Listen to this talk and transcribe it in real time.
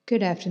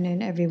Good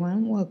afternoon,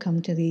 everyone.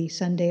 Welcome to the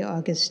Sunday,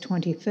 August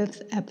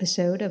 25th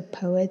episode of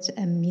Poets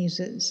and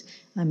Muses.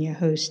 I'm your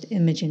host,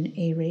 Imogen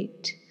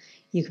A-Rate.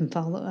 You can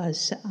follow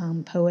us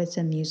on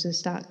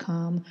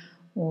poetsandmuses.com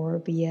or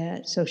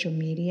via social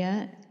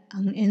media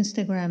on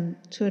Instagram,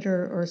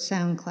 Twitter, or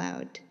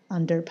SoundCloud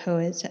under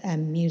Poets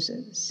and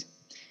Muses.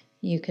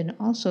 You can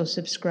also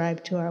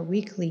subscribe to our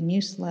weekly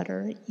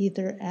newsletter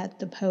either at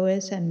the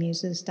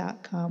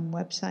poetsandmuses.com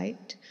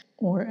website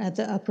or at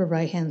the upper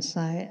right-hand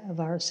side of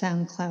our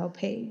SoundCloud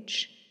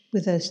page.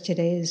 With us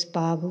today is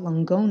Bob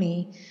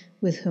Longoni,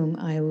 with whom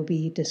I will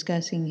be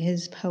discussing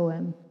his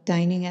poem,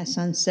 Dining at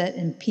Sunset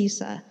in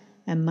Pisa,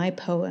 and my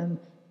poem,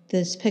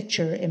 This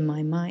Picture in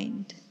My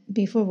Mind.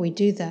 Before we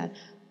do that,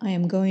 I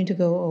am going to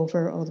go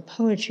over all the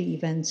poetry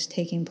events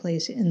taking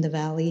place in the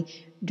Valley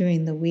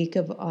during the week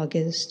of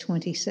August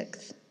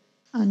 26th.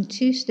 On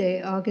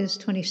Tuesday,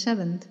 August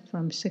 27th,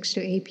 from 6 to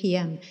 8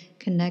 p.m.,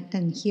 Connect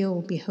and Heal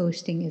will be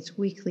hosting its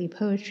weekly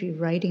poetry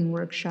writing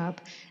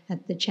workshop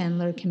at the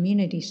Chandler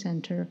Community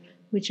Center,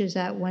 which is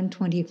at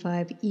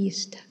 125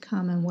 East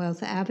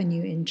Commonwealth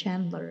Avenue in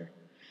Chandler.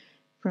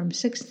 From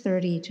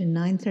 6:30 to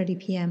 9:30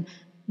 p.m.,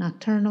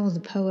 Nocturnal the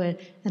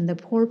Poet and the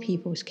Poor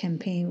People's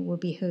Campaign will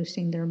be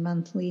hosting their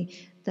monthly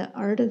The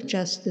Art of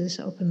Justice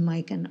open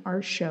mic and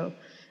art show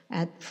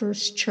at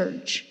First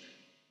Church,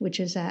 which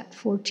is at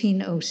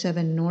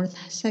 1407 North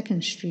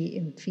 2nd Street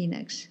in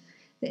Phoenix.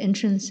 The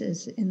entrance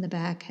is in the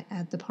back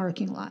at the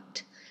parking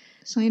lot.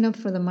 Sign up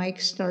for the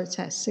mic starts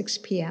at 6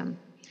 p.m.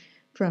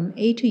 From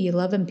 8 to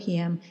 11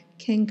 p.m.,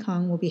 King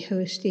Kong will be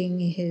hosting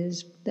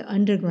The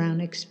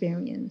Underground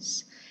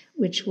Experience,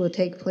 which will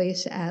take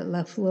place at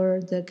La Flor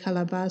de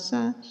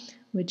Calabaza,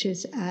 which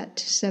is at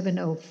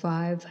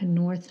 705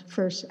 North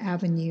 1st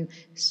Avenue,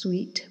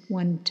 Suite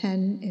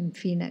 110 in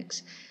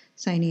Phoenix.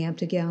 Signing up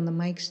to get on the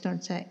mic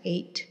starts at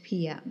 8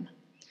 p.m.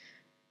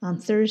 On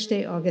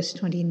Thursday, August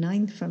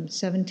 29th, from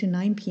 7 to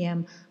 9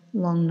 p.m.,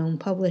 Long Known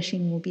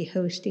Publishing will be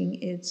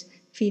hosting its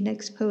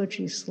Phoenix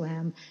Poetry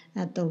Slam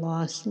at the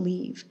Lost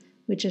Leaf,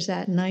 which is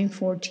at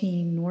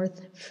 914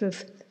 North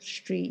 5th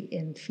Street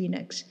in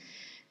Phoenix.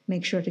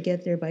 Make sure to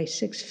get there by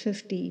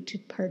 6:50 to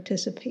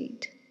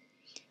participate.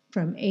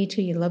 From 8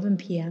 to 11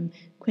 p.m.,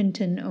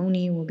 Quinton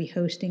Oni will be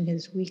hosting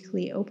his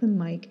weekly open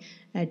mic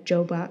at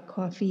Jobot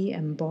Coffee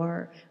and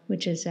Bar,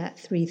 which is at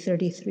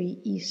 333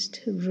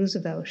 East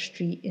Roosevelt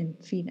Street in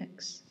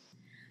Phoenix.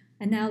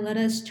 And now let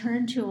us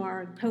turn to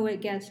our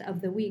poet guest of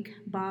the week,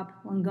 Bob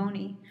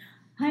Longoni.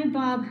 Hi,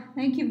 Bob.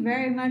 Thank you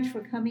very much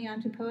for coming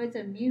on to Poets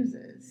and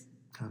Muses.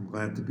 I'm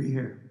glad to be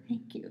here.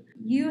 Thank you.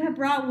 You have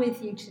brought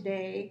with you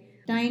today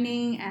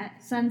Dining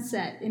at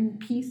Sunset in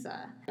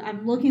Pisa.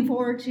 I'm looking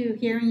forward to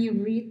hearing you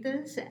read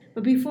this.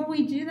 But before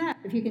we do that,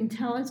 if you can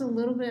tell us a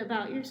little bit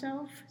about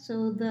yourself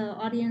so the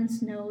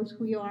audience knows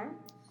who you are.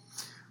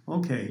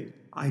 Okay.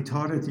 I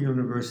taught at the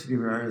University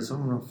of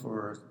Arizona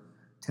for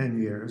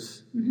 10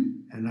 years,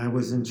 and I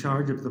was in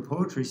charge of the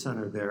Poetry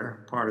Center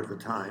there part of the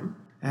time.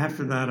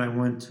 After that, I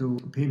went to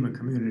Pima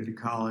Community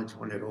College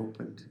when it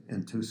opened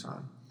in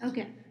Tucson.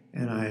 Okay.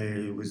 And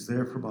I was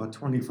there for about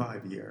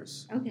 25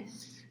 years. Okay.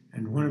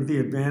 And one of the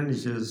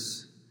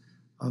advantages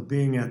of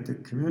being at the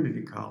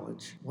community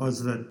college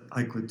was that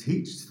I could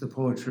teach the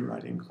poetry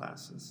writing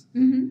classes.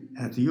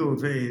 At the U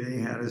of A, they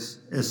had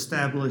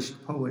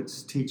established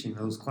poets teaching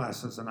those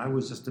classes, and I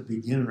was just a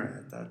beginner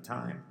at that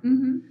time.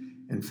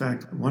 In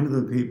fact, one of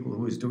the people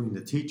who was doing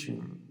the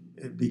teaching,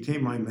 it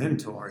became my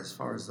mentor as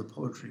far as the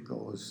poetry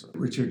goes,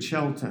 Richard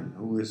Shelton,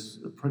 who is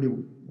a pretty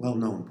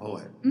well-known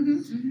poet.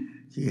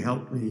 He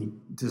helped me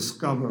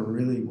discover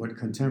really what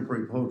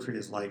contemporary poetry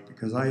is like,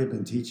 because I had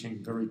been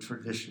teaching very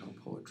traditional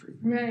poetry.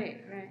 Right.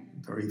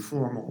 Very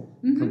formal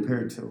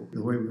compared to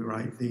the way we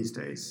write these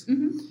days.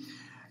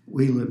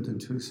 We lived in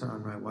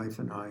Tucson, my wife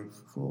and I,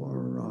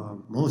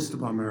 for most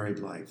of our married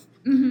life.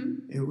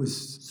 It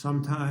was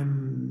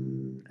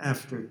sometime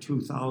after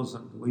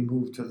 2000, we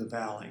moved to the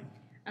Valley.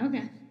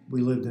 Okay. We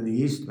lived in the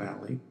East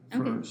Valley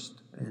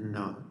first, in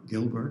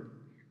Gilbert.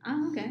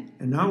 Oh, okay.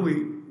 And now we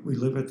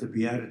live at the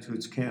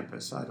Beatitudes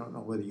campus. I don't know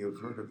whether you've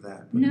heard of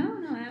that. No,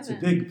 I haven't. It's a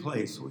big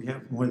place. We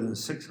have more than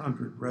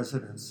 600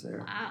 residents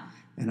there. Wow.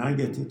 And I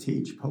get to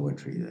teach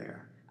poetry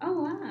there.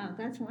 Oh, wow.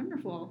 That's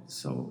wonderful.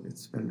 So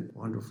it's been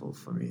wonderful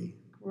for me.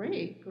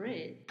 Great.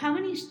 How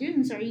many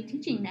students are you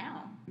teaching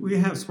now? We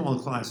have small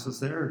classes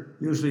there,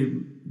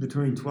 usually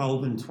between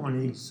 12 and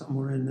 20,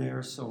 somewhere in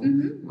there. So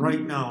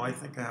right now I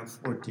think I have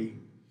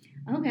 14.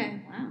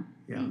 Okay, wow.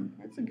 Yeah.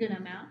 That's a good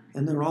amount.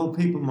 And they're all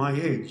people my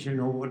age. You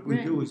know, what we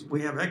do is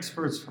we have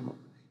experts from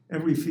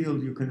every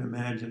field you can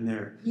imagine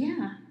there.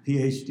 Yeah.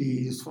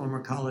 PhDs,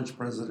 former college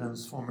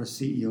presidents, former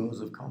CEOs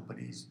of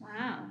companies.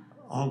 Wow.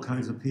 All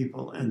kinds of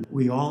people. And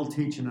we all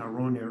teach in our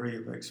own area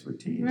of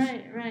expertise.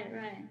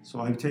 Right. So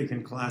I've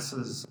taken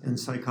classes in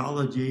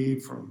psychology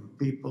from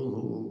people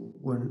who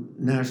were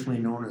nationally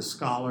known as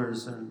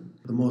scholars, and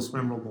the most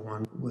memorable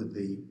one with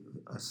the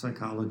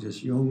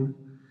psychologist Jung.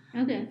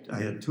 Okay. I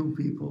had two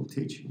people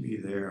teaching me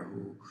there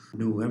who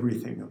knew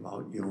everything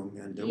about Jung,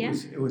 and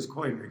it was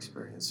quite an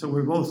experience. So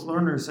we're both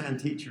learners and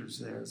teachers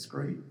there. It's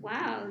great.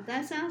 Wow,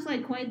 that sounds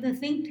like quite the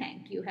think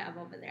tank you have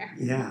over there.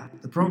 Yeah,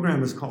 the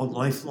program is called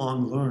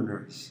Lifelong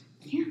Learners.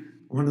 Yeah.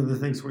 One of the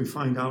things we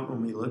find out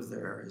when we live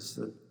there is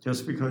that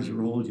just because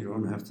you're old, you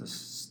don't have to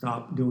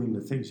stop doing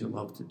the things you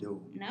love to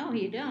do. No,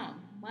 you don't.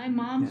 My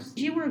mom,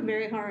 she worked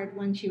very hard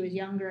when she was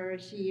younger.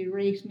 She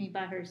raised me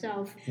by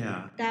herself.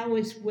 Yeah. That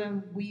was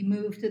when we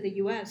moved to the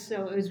U.S.,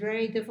 so it was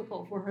very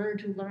difficult for her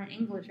to learn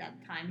English at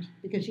the time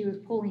because she was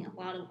pulling a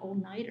lot of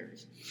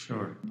all-nighters.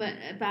 Sure. But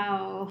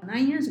about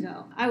 9 years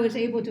ago, I was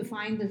able to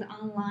find this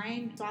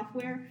online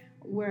software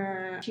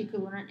where she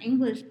could learn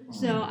English.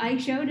 So I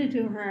showed it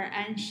to her,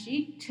 and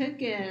she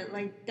took it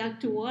like duck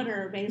to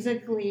water,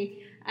 basically.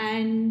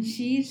 And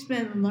she's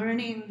been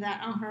learning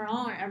that on her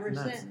own ever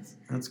since.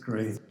 That's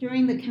great.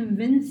 During the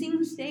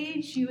convincing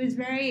stage, she was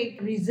very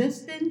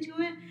resistant to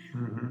it.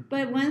 Mm-hmm.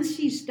 But once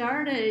she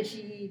started,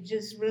 she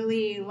just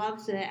really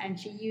loves it. And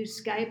she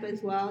used Skype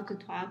as well to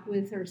talk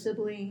with her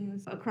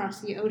siblings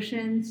across the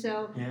ocean.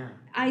 So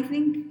I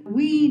think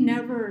we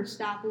never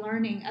stop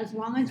learning. As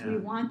long as we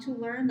want to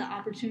learn, the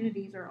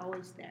opportunities are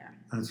always there.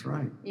 That's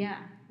right. Yeah.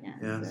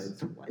 Yes.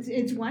 So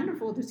it's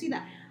wonderful to see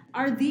that.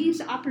 Are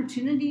these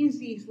opportunities,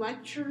 these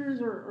lectures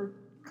or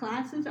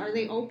classes, are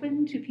they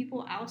open to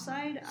people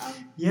outside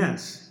of?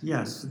 Yes.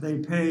 They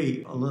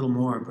pay a little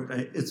more, but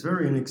it's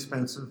very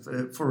inexpensive.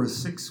 For a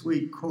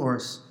 6-week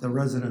course, the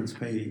residents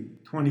pay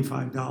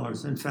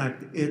 $25. In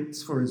fact,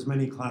 it's for as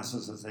many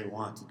classes as they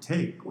want to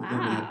take within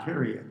that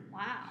period.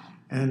 Wow.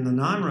 And the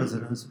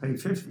non-residents pay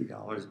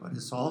 $50, but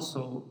it's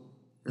also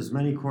as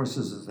many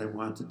courses as they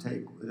want to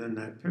take within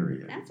that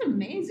period. That's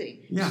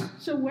amazing. Yeah.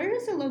 So where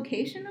is the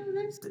location of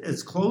this?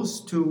 It's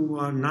close to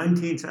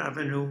 19th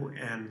Avenue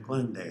and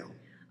Glendale.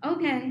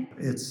 Okay.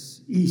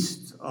 It's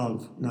east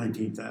of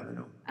 19th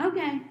Avenue.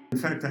 Okay. In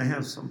fact, I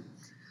have some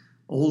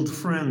old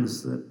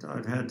friends that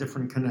I've had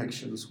different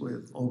connections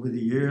with over the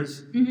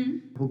years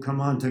who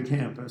come onto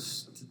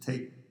campus to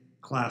take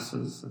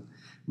classes.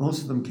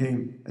 Most of them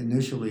came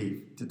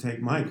initially to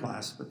take my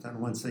class, but then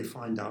once they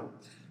find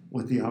out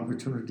what the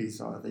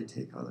opportunities are, they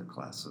take other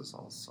classes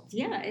also.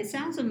 Yeah, it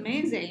sounds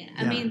amazing.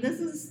 I mean,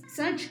 this is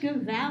such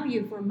good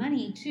value for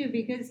money, too,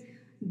 because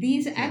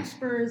these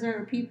experts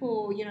are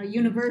people,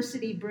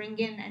 university bring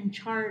in and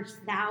charge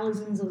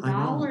thousands of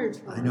dollars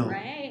for,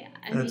 right?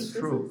 That's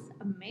true. This is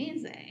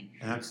amazing.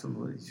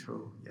 Absolutely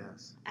true,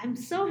 yes. I'm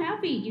so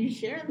happy you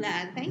shared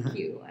that. Thank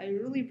you. I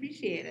really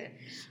appreciate it.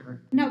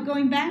 Sure. Now,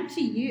 going back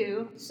to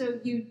you, so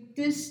you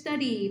did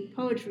study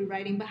poetry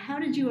writing, but how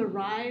did you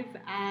arrive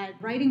at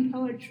writing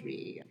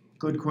poetry?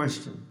 Good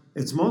question.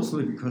 It's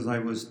mostly because I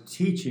was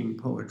teaching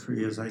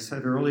poetry. As I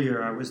said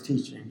earlier, I was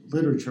teaching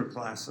literature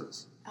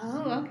classes.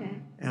 Oh,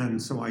 okay.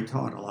 And so I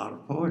taught a lot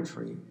of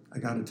poetry. I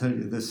got to tell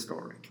you this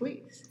story.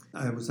 Please.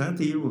 I was at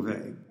the U of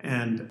A,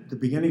 and at the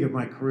beginning of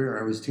my career,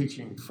 I was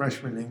teaching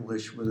freshman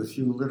English with a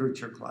few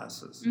literature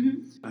classes.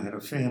 I had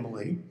a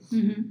family,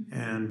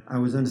 and I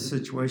was in a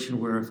situation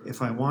where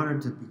if I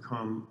wanted to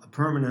become a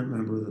permanent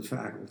member of the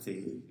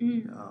faculty,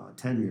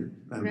 tenured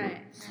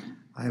member,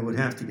 I would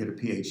have to get a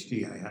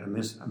PhD. I had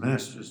a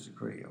master's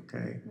degree,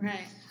 okay?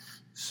 Right.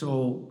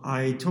 So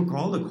I took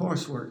all the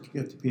coursework to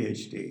get the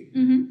PhD.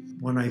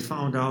 When I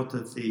found out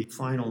that the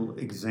final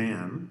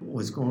exam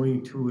was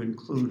going to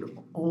include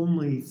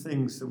only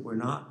things that were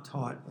not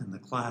taught in the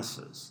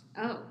classes,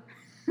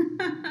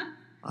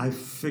 I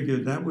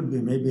figured that would be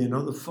maybe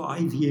another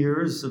 5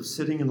 years of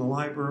sitting in the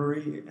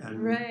library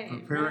and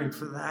preparing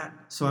for that.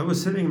 So I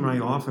was sitting in my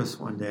office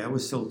one day, I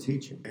was still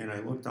teaching, and I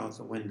looked out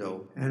the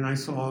window, and I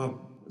saw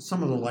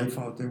some of the life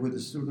out there with the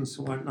students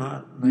and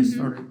whatnot, and I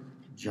started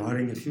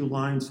jotting a few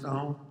lines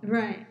down.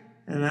 Right.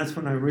 And that's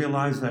when I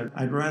realized that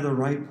I'd rather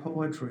write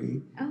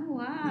poetry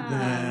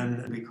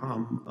than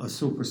become a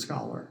super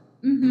scholar.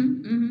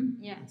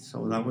 Yeah.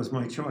 So that was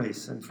my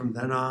choice. And from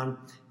then on,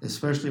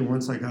 especially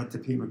once I got to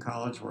Pima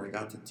College where I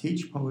got to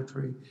teach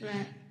poetry.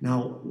 Right.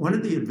 Now, one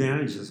of the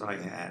advantages I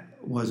had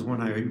was when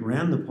I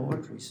ran the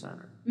Poetry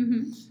Center,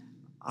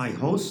 I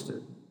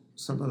hosted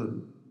some of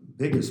the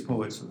biggest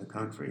poets in the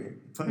country.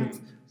 In fact,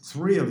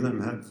 3 of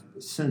them have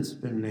since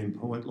been named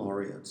poet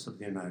laureates of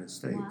the United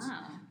States.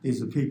 Wow.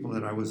 These are people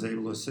that I was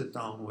able to sit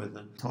down with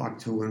and talk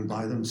to and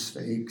buy them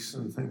steaks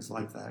and things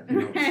like that.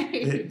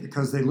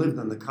 Because they lived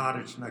in the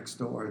cottage next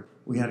door.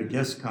 We had a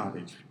guest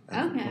cottage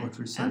at the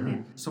Poetry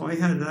Center. So I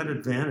had that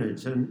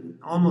advantage. And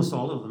almost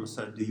all of them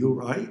said, "Do you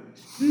write?"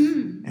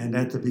 And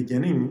at the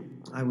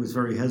beginning, I was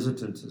very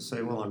hesitant to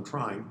say, "Well, I'm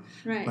trying."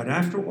 Right. But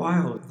after a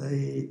while,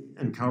 they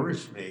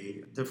encouraged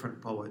me.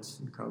 Different poets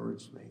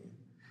encouraged me.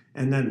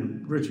 And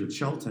then Richard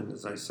Shelton,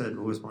 as I said,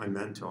 who was my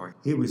mentor,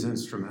 he was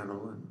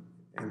instrumental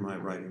in my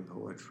writing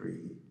poetry.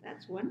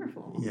 That's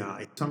wonderful.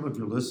 Yeah, some of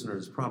your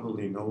listeners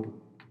probably know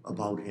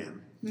about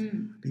him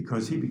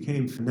because he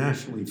became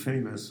nationally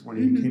famous when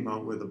he came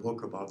out with a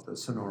book about the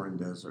Sonoran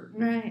Desert.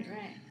 Right.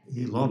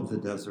 He loved the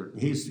desert.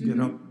 He used to get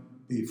up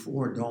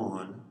before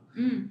dawn,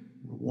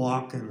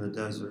 walk in the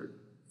desert,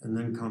 and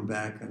then come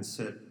back and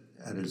sit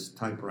at his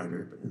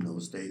typewriter in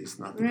those days,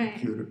 not the Right,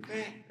 computer,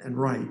 right. and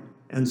write.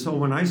 And so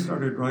when I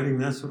started writing,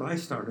 that's what I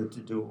started to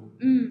do.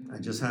 I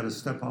just had to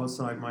step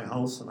outside my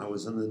house, and I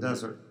was in the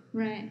desert.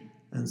 Right.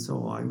 And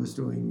so I was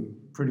doing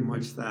pretty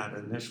much that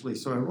initially.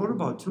 So I wrote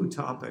about 2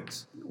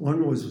 topics.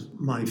 One was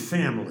my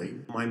family,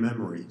 my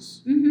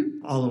memories,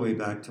 all the way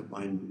back to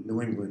my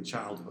New England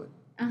childhood.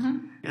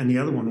 And the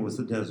other one was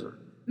the desert.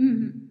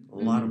 A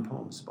lot of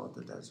poems about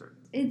the desert.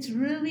 It's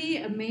really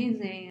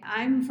amazing.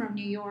 I'm from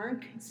New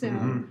York,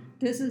 so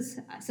this is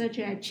such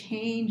a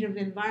change of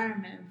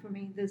environment for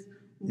me, this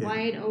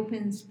wide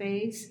open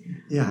space.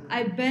 Yeah.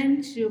 I've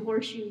been to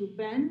Horseshoe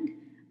Bend,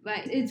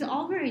 but it's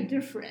all very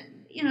different.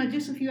 You know,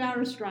 just a few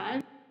hours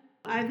drive.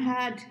 I've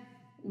had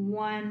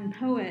one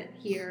poet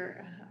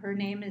here. Her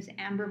name is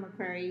Amber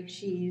McCrary.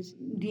 She's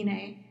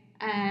Diné,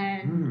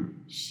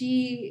 and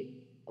she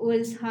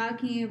was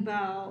talking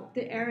about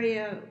the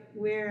area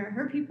where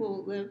her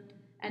people lived,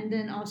 and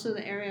then also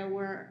the area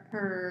where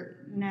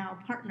her now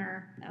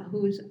partner,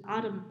 who's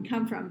Autumn,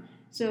 come from.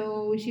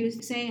 So she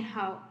was saying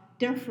how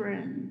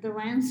different the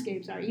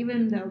landscapes are,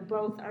 even though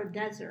both are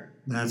desert.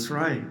 That's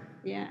right.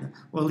 Yeah.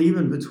 Well,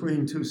 even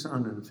between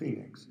Tucson and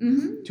Phoenix.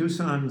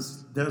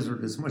 Tucson's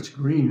desert is much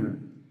greener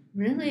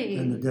Really?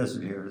 than the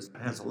desert here. It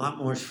has a lot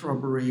more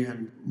shrubbery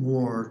and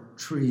more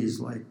trees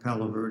like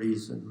Palo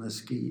Verdes and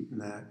mesquite and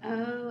that.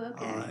 Oh,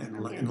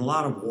 okay. And a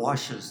lot of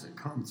washes that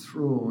come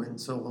through. And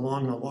so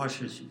along the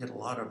washes, you get a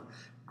lot of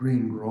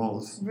green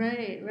growth.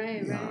 Right.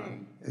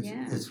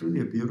 It's really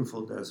a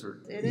beautiful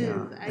desert. It is.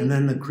 And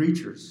then the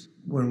creatures.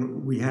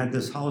 When we had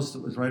this house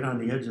that was right on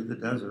the edge of the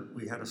desert,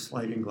 we had a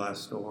sliding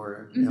glass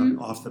door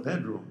off the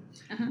bedroom.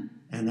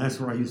 And that's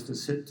where I used to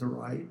sit to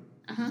write.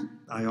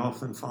 I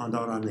often found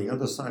out on the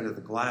other side of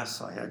the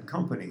glass I had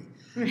company.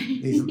 Right.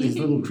 These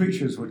little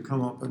creatures would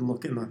come up and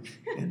look in the...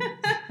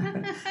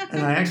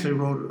 And I actually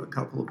wrote a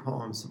couple of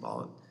poems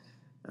about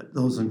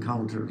those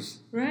encounters.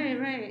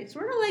 Right.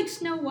 Sort of like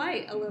Snow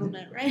White a little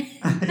bit, right?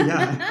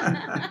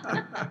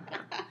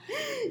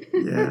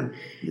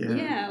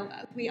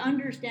 Yeah. We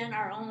understand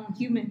our own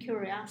human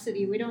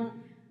curiosity. We don't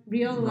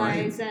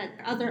realize that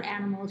other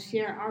animals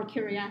share our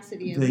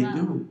curiosity as well.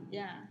 They do.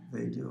 Yeah.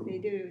 They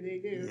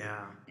do.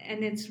 Yeah.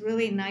 And it's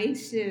really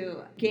nice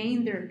to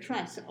gain their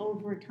trust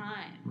over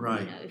time.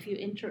 Right. You know, if you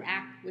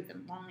interact with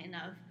them long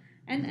enough.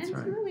 And it's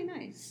really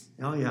nice.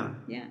 Oh, yeah.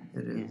 Yeah.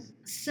 It is.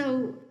 Yeah.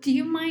 So, do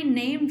you mind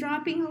name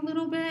dropping a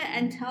little bit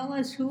and tell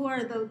us who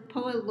are the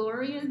poet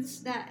laureates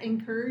that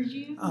encourage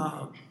you?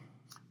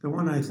 The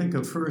one I think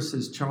of first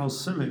is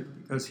Charles Simic,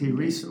 because he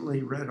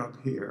recently read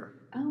up here.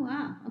 Oh,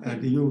 wow. Okay.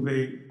 At the U of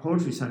A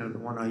Poetry Center, the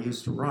one I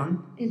used to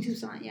run. In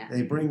Tucson, yeah.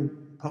 They bring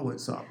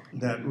poets up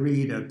that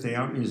read at the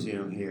Art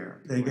Museum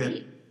here. They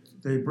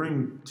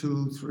bring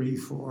 2, 3,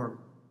 4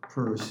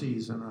 per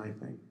season, I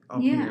think,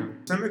 up here.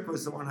 Simic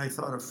was the one I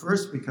thought of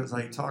first because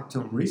I talked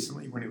to him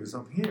recently when he was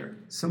up here.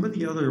 Some of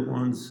the other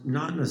ones,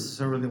 not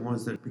necessarily the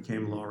ones that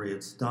became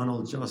laureates,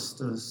 Donald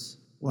Justice.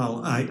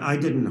 Well, I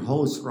didn't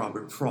host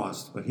Robert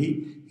Frost, but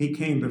he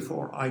came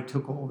before I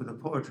took over the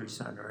Poetry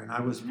Center, and I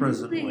was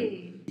president.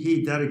 Really?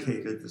 He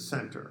dedicated the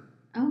center.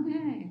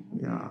 Okay.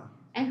 Yeah.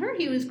 I heard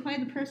he was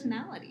quite a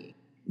personality.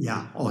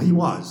 Yeah. Oh, he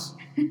was.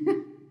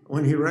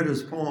 When he read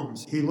his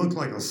poems, he looked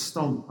like a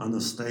stump on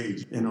the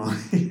stage, you know.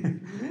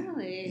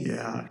 Really?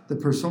 Yeah. The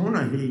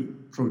persona he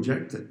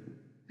projected,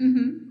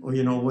 well,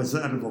 you know, was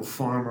that of a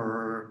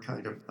farmer,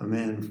 kind of a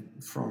man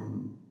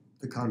from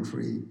the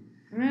country.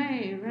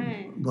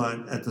 Right.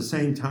 But at the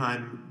same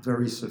time,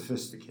 very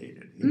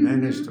sophisticated. He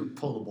managed to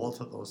pull both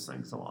of those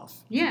things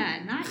off.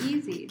 Yeah, not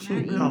easy.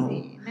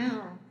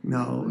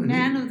 No.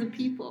 Man of the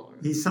people.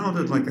 He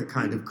sounded like a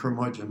kind of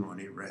curmudgeon when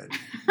he read.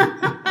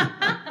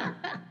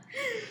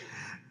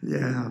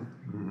 Yeah.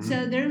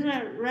 So there's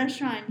a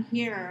restaurant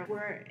here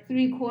where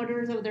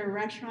 3/4 of their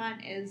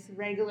restaurant is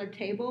regular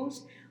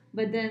tables,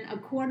 but then a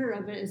quarter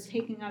of it is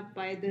taken up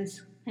by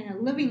this kind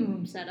of living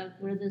room setup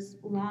where there's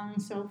long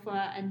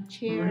sofa and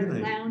chairs,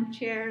 lounge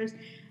chairs,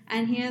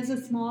 and he has a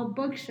small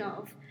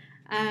bookshelf.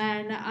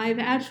 And I've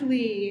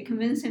actually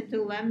convinced him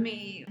to lend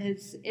me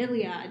his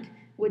Iliad,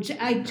 which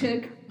I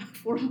took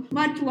for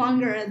much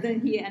longer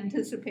than he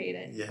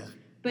anticipated. Yeah.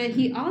 But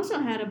he also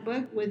had a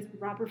book with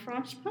Robert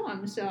Frost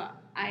poems. So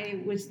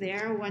I was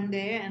there one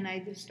day and I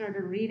just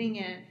started reading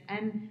it.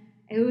 And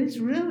it was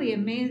really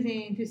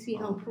amazing to see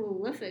how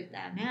prolific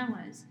that man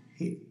was.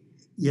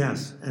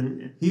 Yes,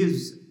 and he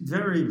is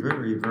very,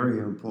 very, very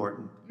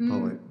important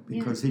poet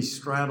because he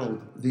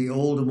straddled the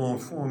old, more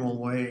formal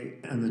way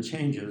and the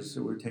changes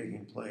that were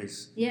taking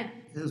place. Yeah.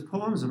 His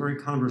poems are very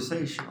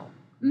conversational,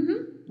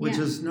 which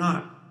is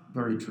not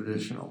very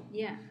traditional.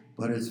 Yeah.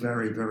 But it's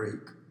very, very,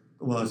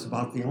 well, it's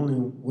about the only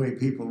way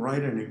people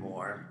write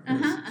anymore.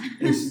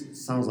 It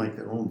sounds like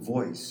their own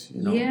voice,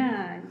 you know.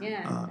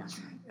 Yeah.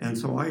 And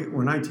so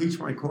when I teach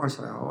my course,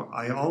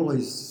 I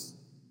always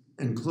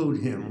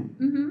include him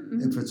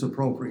if it's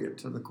appropriate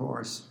to the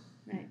course,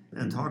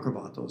 and talk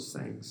about those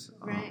things.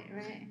 Right.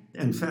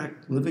 In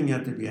fact, living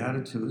at the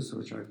Beatitudes,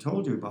 which I've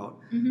told you about,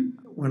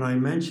 when I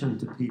mention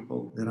to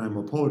people that I'm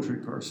a poetry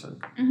person,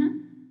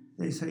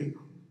 they say,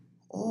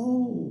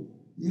 "Oh,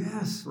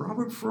 yes,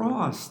 Robert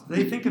Frost."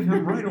 They think of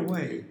him right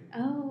away.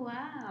 Oh,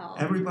 wow.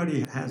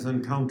 Everybody has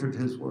encountered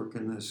his work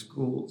in their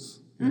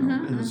schools, in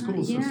the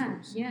school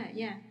systems.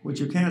 Yeah. Which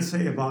you can't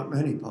say about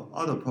many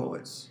other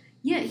poets.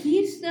 Yeah,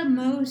 he's the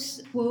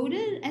most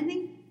quoted, I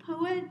think,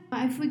 poet.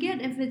 I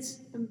forget if it's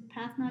The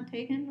Path Not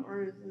Taken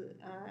or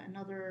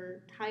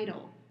another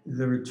title.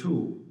 There are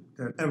two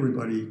that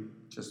everybody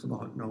just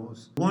about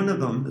knows. One of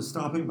them, The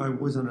Stopping by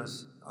Woods on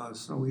a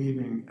Snowy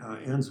Evening,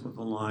 ends with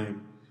the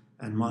line,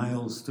 "And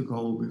miles to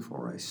go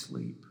before I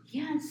sleep."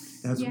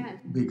 Yes. That's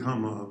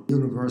become a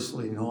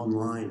universally known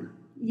line.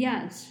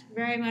 Yes,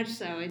 very much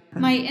so.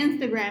 My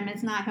Instagram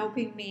is not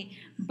helping me,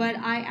 but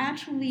I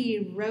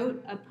actually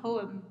wrote a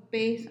poem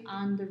based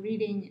on the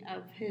reading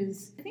of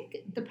his, I think,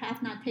 The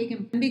Path Not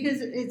Taken,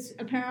 because it's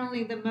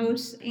apparently the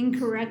most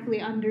incorrectly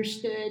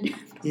understood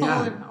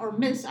poem or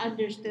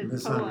misunderstood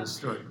poem.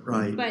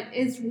 Right. But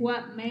it's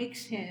what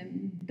makes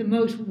him the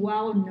most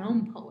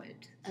well-known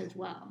poet as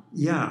well.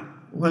 Yeah.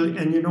 Well,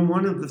 and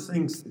one of the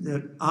things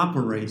that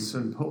operates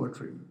in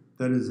poetry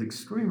that is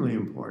extremely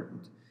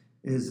important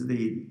is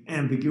the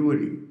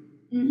ambiguity.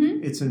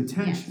 Mm-hmm. It's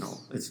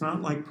intentional. Yes. It's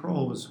not like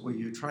prose where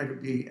you try to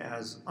be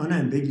as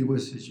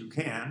unambiguous as you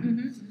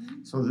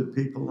can so that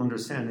people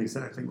understand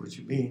exactly what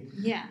you mean.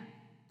 Yeah.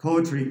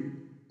 Poetry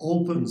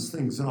opens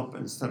things up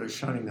instead of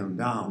shutting them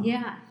down.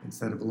 Yeah.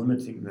 Instead of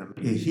limiting them.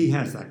 He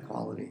has that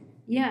quality.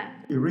 Yeah.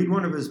 You read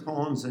one of his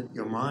poems and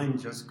your mind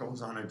just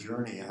goes on a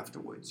journey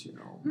afterwards,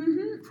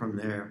 from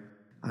there.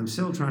 I'm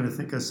still trying to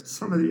think of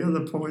some of the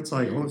other poets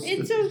I hosted.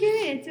 It's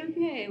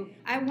okay.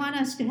 I want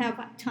us to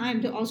have time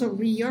to also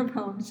read your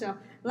poem, so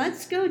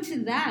let's go to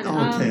that.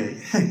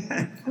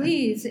 Okay.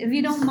 Please, if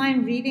you don't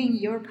mind reading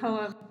your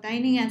poem,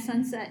 Dining at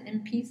Sunset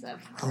in Pisa.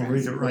 I'll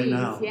read it right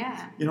now.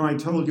 Yeah. I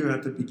told you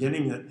at the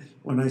beginning that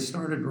when I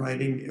started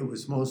writing, it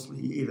was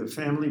mostly either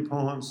family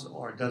poems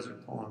or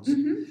desert poems.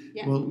 Mm-hmm.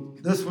 Yeah. Well,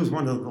 this was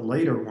one of the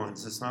later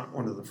ones. It's not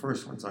one of the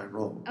first ones I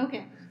wrote.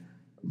 Okay.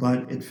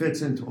 But it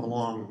fits into a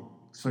long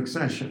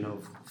succession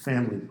of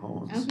family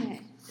poems.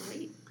 Okay,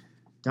 great.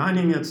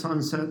 Dining at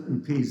Sunset in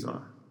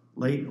Pisa,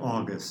 late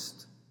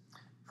August,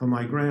 for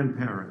my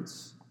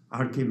grandparents,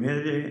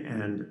 Archimede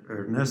and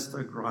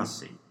Ernesta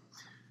Grassi.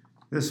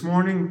 This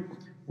morning,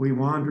 we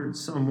wandered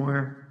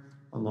somewhere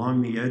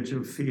along the edge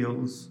of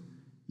fields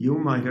you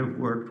might have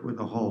worked with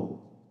a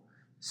hoe,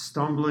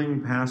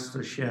 stumbling past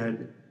a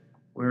shed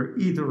where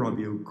either of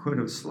you could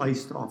have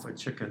sliced off a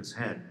chicken's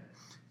head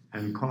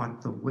and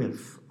caught the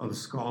whiff of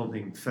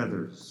scalding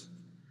feathers.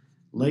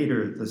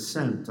 Later, the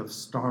scent of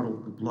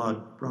startled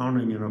blood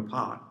browning in a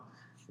pot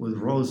with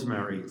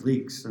rosemary,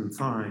 leeks, and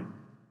thyme.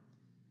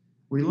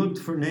 We looked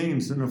for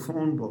names in a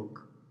phone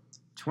book,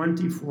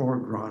 24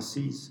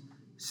 Grassis,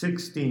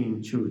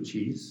 16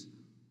 Chuchis.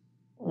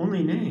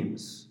 Only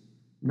names,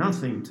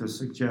 nothing to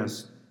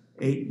suggest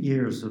 8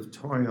 years of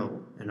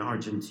toil in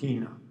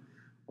Argentina,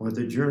 or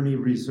the journey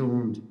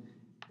resumed,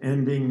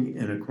 ending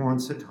in a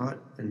Quonset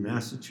hut in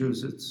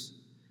Massachusetts,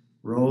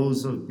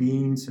 rows of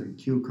beans and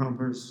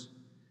cucumbers,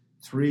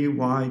 3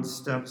 wide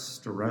steps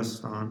to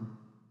rest on.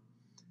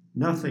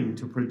 Nothing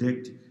to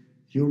predict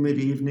humid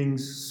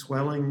evenings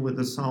swelling with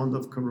the sound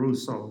of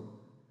Caruso.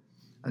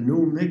 A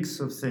new mix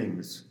of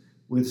things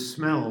with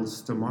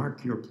smells to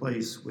mark your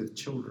place with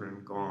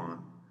children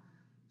gone.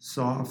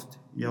 Soft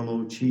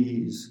yellow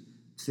cheese,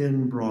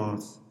 thin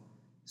broth,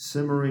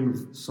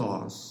 simmering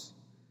sauce,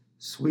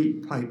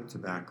 sweet pipe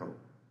tobacco,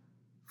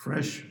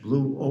 fresh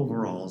blue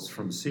overalls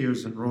from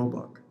Sears and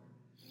Roebuck,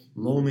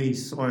 loamy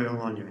soil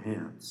on your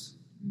hands.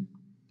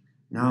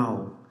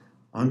 Now,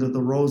 under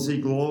the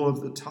rosy glow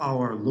of the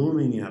tower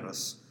looming at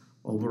us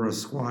over a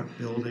squat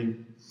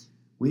building,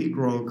 we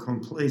grow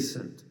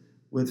complacent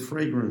with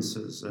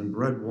fragrances and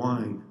red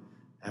wine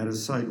at a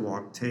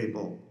sidewalk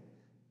table,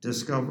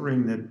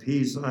 discovering that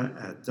Pisa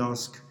at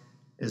dusk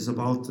is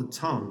about the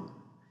tongue,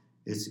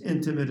 its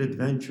intimate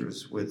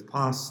adventures with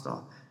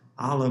pasta,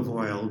 olive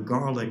oil,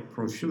 garlic,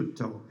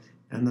 prosciutto,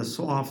 and the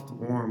soft,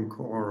 warm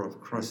core of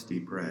crusty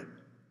bread.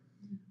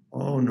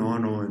 Oh,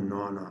 Nonno and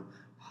Nonna,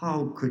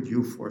 how could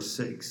you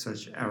forsake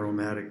such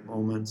aromatic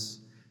moments,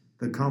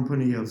 the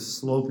company of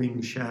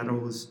sloping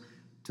shadows,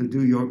 to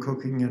do your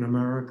cooking in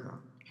America?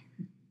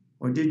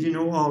 Or did you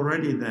know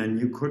already then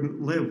you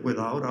couldn't live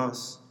without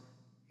us?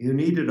 You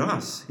needed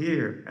us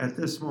here at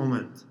this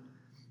moment,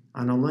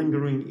 on a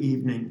lingering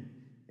evening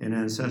in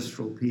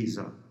ancestral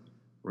Pisa,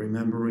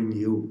 remembering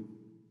you.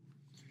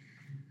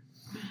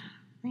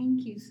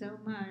 Thank you so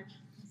much.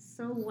 It's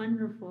so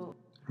wonderful.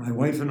 My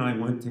wife and I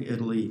went to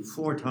Italy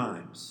 4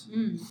 times.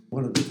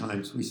 One of the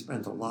times we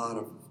spent a lot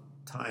of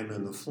time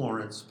in the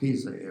Florence,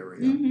 Pisa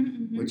area,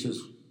 which is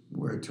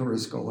where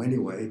tourists go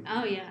anyway.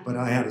 Oh, yeah. But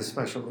I had a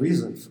special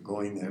reason for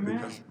going there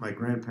because my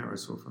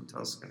grandparents were from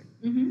Tuscany.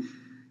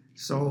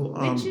 So,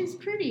 which is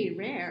pretty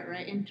rare,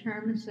 right, in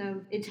terms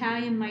of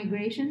Italian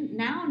migration.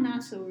 Now,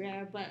 not so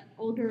rare, but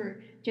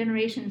older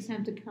generations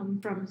tend to come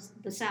from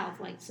the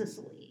south, like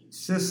Sicily.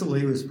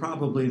 Sicily was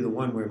probably the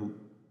one where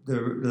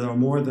there are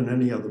more than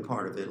any other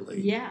part of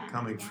Italy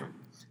coming from.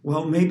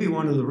 Well, maybe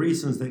one of the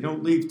reasons they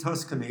don't leave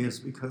Tuscany is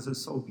because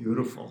it's so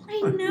beautiful.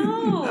 I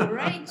know,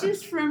 right?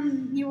 Just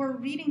from your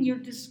reading your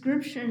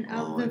description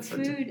of the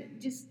food,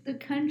 just the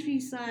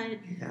countryside,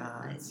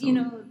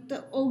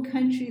 the old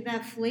country,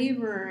 that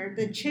flavor,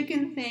 the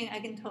chicken thing, I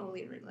can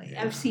totally relate.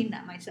 Yeah. I've seen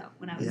that myself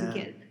when I was a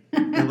kid.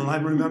 Well, I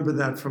remember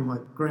that from my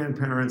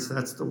grandparents.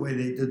 That's the way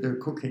they did their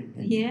cooking.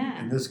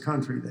 In this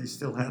country, they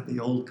still have the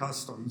old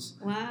customs.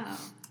 Wow.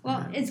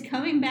 Well, it's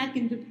coming back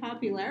into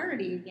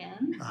popularity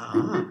again.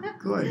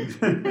 Good.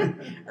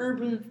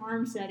 Urban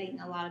farm setting,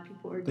 a lot of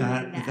people are doing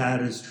that.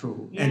 That is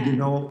true. Yeah.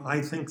 And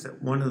I think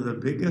that one of the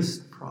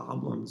biggest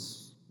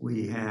problems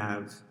we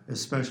have,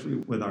 especially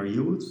with our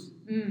youth,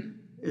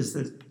 is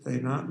that they're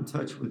not in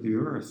touch with the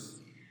earth.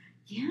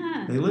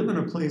 Yeah. They live in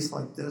a place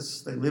like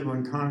this. They live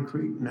on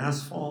concrete and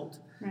asphalt.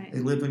 Right. They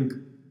live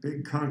in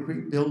big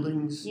concrete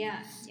buildings.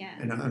 Yeah.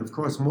 And of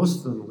course, most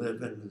of them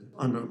live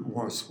under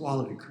more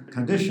squalid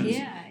conditions.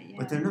 Yeah.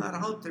 But they're not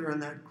out there in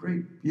that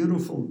great,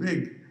 beautiful,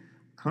 big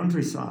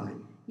countryside.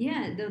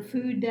 Yeah, the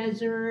food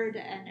desert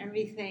and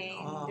everything.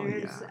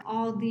 There's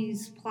all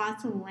these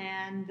plots of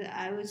land.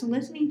 I was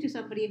listening to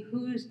somebody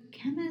who's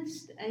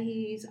chemist.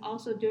 He's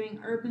also doing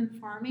urban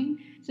farming.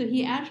 So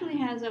he actually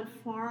has a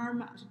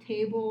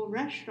farm-to-table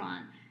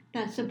restaurant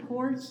that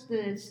supports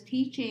this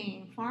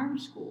teaching farm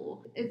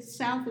school. It's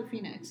south of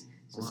Phoenix.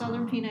 So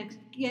Southern Phoenix,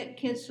 get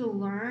kids to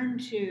learn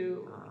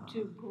to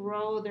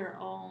grow their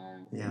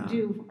own,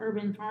 do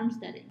urban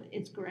farmsteading.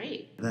 It's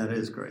great. That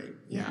is great,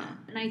 yeah.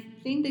 And I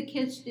think the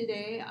kids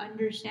today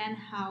understand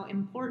how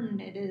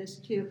important it is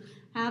to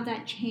have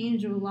that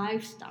change of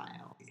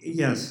lifestyle.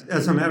 Yes,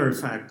 as a matter of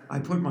fact, I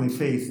put my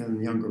faith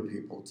in younger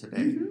people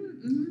today.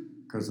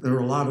 Because there are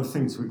a lot of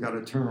things we've got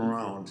to turn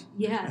around.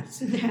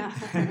 Yes,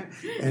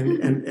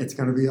 and it's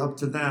going to be up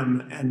to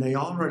them, and they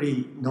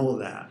already know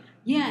that.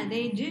 Yeah,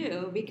 they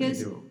do,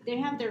 because they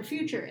have their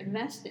future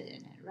invested in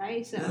it,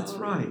 right? So that's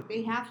right.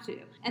 They have to.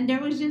 And there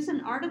was just an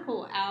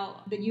article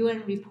out, the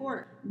UN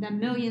report, that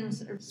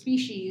millions of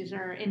species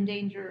are in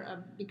danger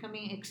of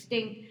becoming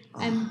extinct,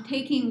 and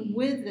taking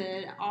with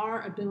it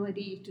our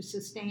ability to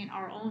sustain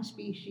our own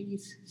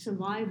species'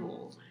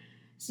 survival.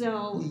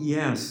 So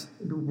yes,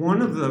 one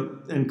of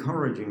the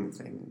encouraging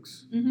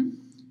things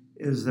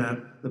is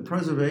that the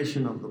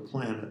preservation of the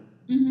planet,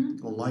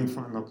 the life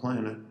on the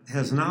planet,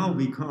 has now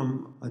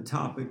become a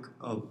topic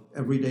of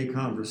everyday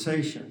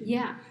conversation.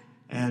 Yeah.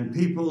 And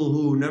people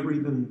who never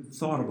even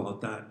thought about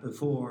that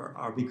before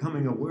are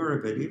becoming aware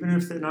of it, even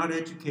if they're not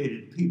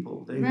educated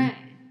people. Right.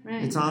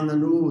 It's on the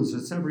news.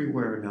 It's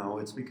everywhere now.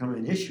 It's become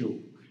an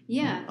issue.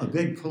 Yeah. A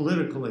big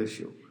political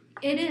issue.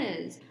 It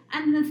is.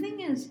 And the thing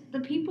is,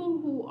 the people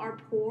who are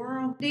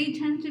poor, they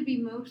tend to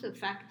be most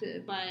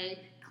affected by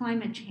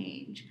climate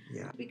change.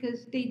 Yeah.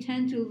 Because they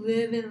tend to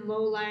live in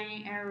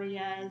low-lying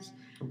areas,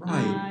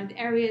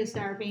 areas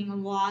that are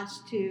being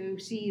lost to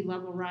sea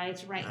level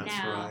rise now.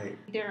 That's right.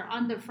 They're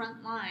on the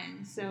front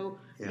line, so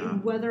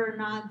whether or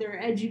not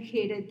they're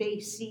educated, they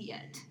see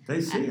it.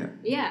 They see it.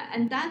 Yeah,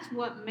 and that's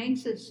what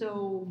makes it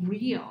so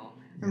real,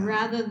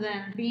 rather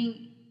than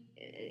being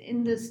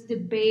in this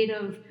debate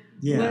of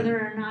whether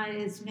or not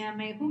it's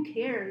man-made. Who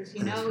cares?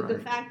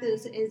 The fact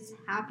is it's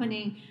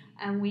happening,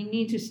 and we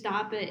need to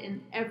stop it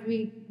in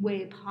every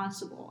way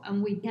possible.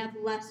 And we have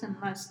less and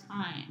less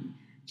time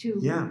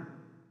to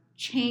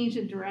change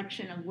the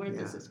direction of where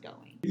this is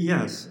going.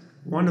 Yes.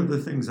 One of the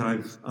things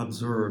I've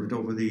observed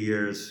over the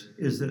years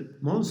is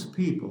that most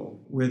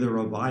people, where there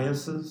are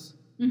biases,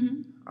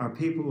 are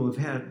people who have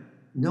had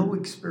no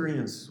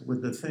experience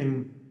with the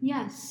thing.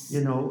 Yes.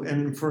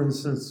 And for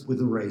instance, with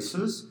the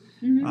races,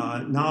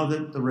 now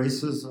that the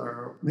races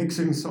are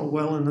mixing so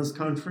well in this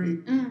country,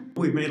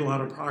 we've made a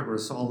lot of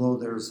progress, although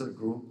there's a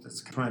group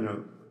that's trying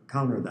to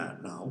counter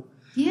that now.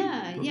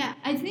 Yeah.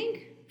 I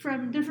think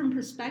from different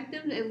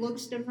perspectives, it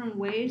looks different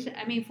ways.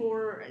 I mean,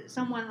 for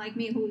someone like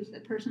me who's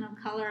a person of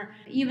color,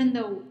 even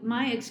though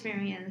my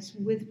experience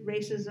with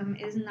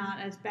racism is not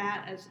as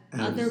bad as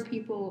other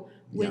people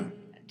with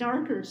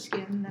darker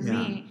skin than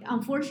me,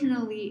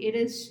 unfortunately, it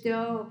is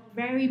still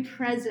very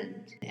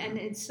present, and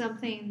it's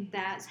something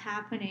that's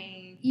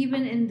happening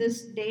even in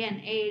this day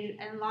and age.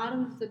 And a lot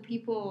of the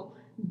people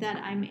that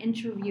I'm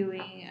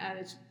interviewing,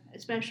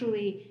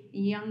 especially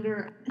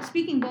younger,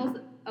 speaking both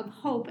of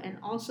hope and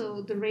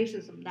also the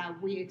racism that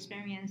we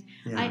experience.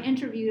 I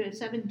interviewed a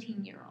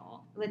 17-year-old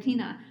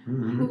Latina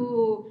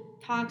who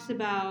talks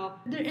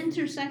about the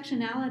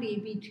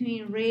intersectionality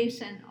between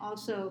race and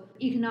also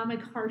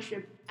economic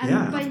hardship.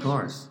 Of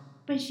course.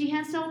 But she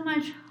has so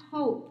much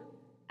hope.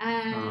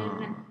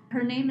 And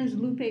her name is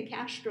Lupe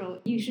Castro.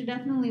 You should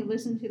definitely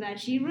listen to that.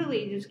 She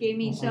really just gave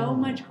me so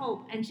much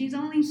hope. And she's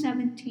only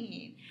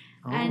 17.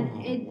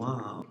 And it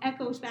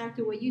echoes back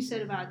to what you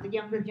said about the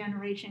younger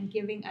generation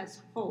giving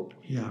us hope.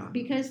 Yeah.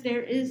 Because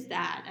there is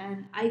that.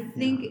 And I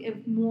think if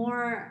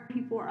more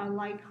people are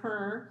like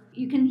her,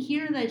 you can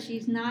hear that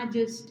she's not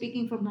just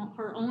speaking from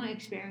her own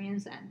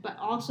experience, but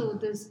also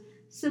this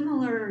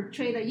similar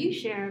trait that you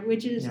share,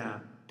 which is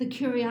the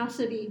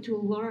curiosity to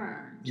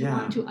learn, to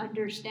want to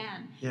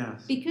understand.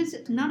 Yes. Because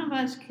none of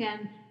us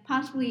can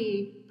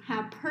possibly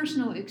have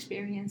personal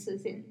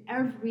experiences in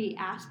every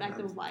aspect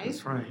of life.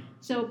 That's right.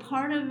 So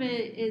part of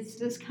it is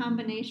this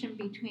combination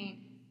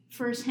between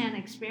firsthand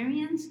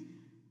experience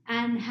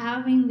and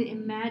having the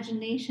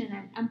imagination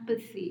and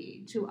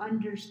empathy to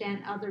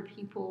understand other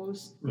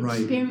people's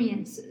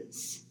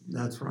experiences.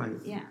 That's right.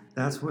 Yeah.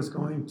 That's what's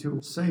going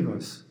to save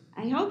us.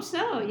 I hope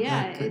so,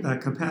 yeah.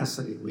 That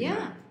capacity we have.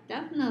 Yeah,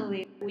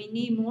 definitely. We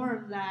need more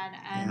of that.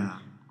 And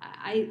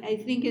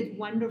I think it's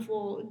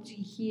wonderful to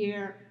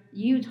hear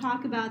you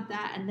talk about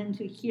that and then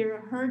to hear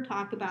her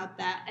talk about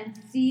that and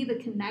see the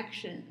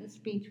connections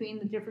between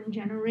the different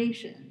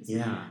generations.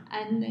 Yeah.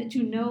 And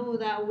to know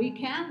that we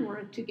can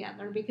work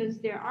together because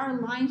there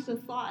are lines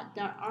of thought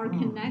that are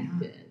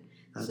connected. Yeah.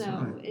 That's so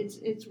right.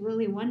 it's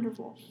really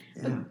wonderful.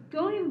 Yeah. But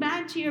going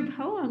back to your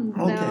poem,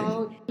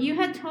 though, you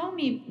had told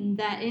me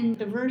that in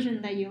the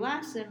version that you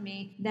last sent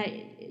me that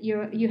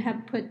you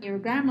have put your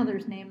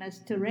grandmother's name as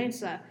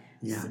Teresa.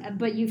 Yeah.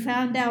 But you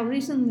found out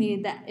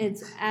recently that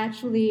it's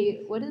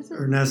actually, what is it?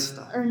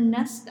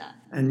 Ernesta.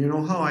 And you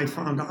know how I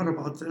found out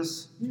about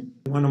this?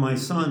 One of my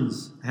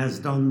sons has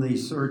done the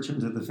search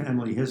into the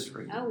family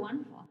history. Oh,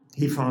 wonderful.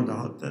 He found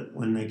out that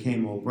when they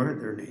came over,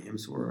 their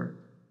names were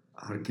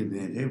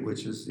Archimede,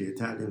 which is the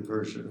Italian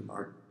version of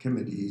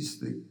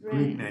Archimedes, the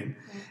Greek name,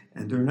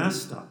 and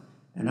Ernesta.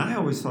 And I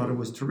always thought it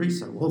was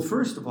Teresa. Well,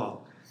 first of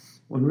all,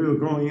 when we were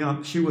growing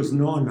up, she was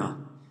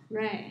Nonna.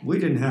 Right. We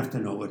didn't have to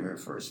know what her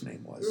first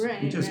name was.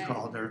 Right, we just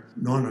called her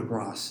Nonna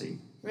Grassi.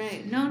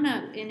 Right.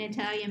 Nonna in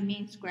Italian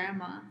means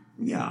grandma.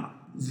 Yeah.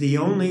 The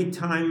only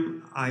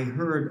time I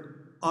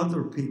heard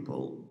other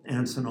people,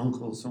 aunts and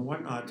uncles and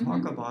whatnot,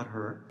 talk about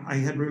her, I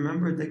had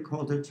remembered they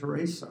called her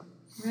Teresa.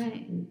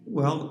 Right.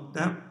 Well,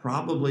 that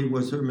probably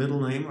was her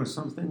middle name or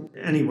something.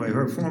 Anyway,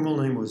 her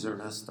formal name was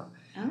Ernesta.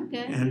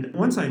 Okay. And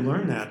once I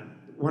learned that,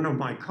 one of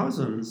my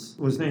cousins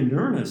was named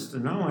Ernest,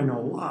 and now I know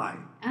why.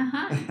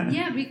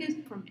 Yeah, because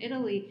from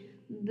Italy,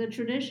 the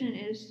tradition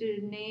is to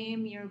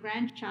name your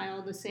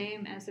grandchild the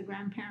same as the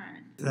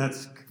grandparent.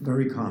 That's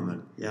very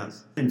common,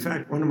 yes. In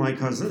fact, one of my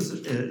cousins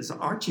is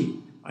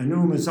Archie. I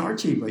knew him as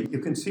Archie, but you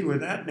can see where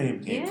that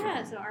name came from.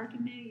 Yeah, so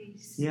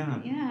Archimedes. Yeah.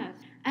 Yeah.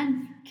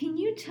 And can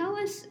you tell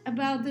us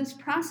about this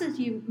process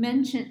you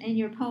mentioned in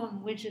your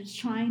poem, which is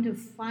trying to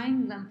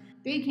find them?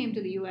 They came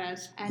to the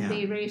U.S. and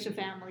they raised a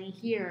family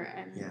here.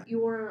 And you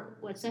were,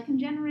 second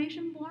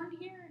generation born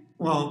here?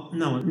 Well,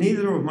 no,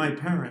 neither of my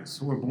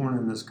parents were born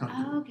in this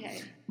country. Oh,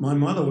 okay. My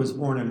mother was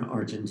born in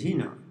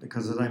Argentina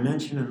because, as I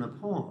mentioned in the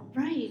poem,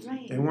 right.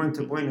 They went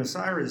to Buenos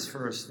Aires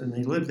first and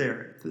they lived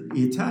there.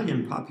 The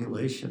Italian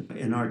population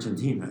in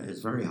Argentina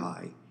is very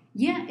high.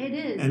 Yeah, it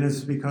is. And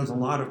it's because a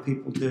lot of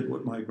people did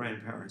what my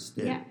grandparents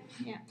did.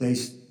 Yeah.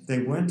 They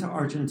went to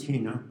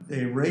Argentina.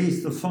 They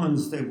raised the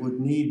funds they would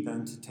need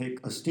then to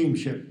take a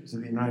steamship to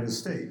the United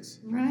States.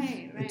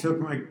 Right. It took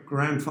my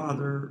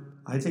grandfather,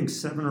 I think,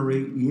 7 or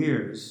 8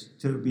 years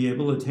to be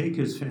able to take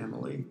his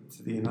family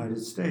to the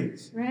United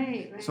States.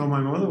 Right. So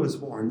my mother was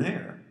born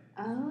there.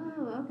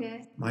 Oh,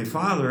 okay. My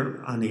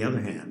father, on the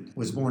other hand,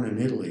 was born in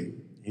Italy.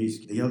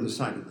 He's the other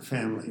side of the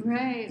family.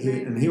 Right.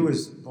 And he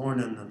was born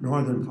in the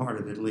northern part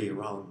of Italy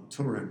around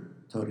Turin,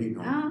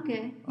 Torino. Oh,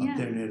 okay. Up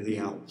there near the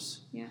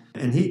Alps. Yeah.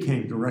 And he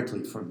came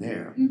directly from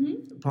there.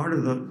 Mm-hmm. Part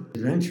of the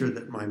adventure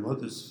that my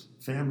mother's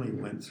family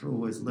went through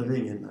was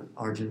living in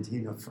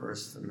Argentina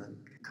first and then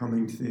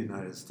coming to the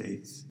United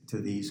States, to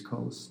the East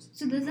Coast.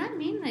 So does that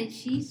mean that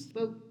she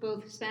spoke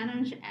both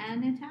Spanish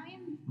and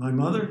Italian? My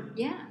mother?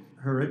 Yeah.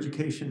 Her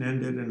education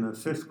ended in the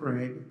 5th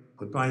grade,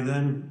 but by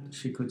then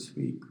she could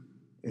speak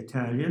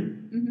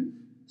Italian,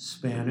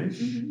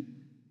 Spanish,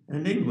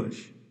 and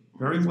English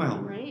very well.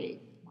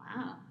 Great.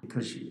 Wow.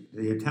 Because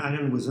the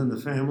Italian was in the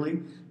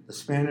family, the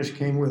Spanish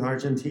came with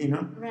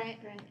Argentina, right.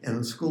 and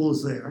the school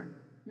was there,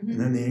 and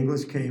then the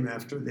English came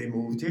after they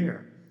moved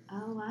here.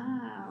 Oh,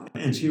 wow.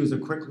 And she was a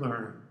quick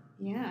learner.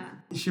 Yeah.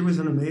 She was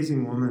an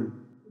amazing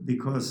woman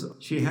because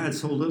she had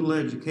so little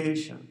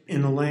education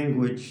in a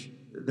language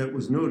that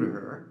was new to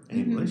her,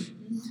 English.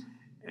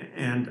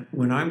 And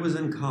when I was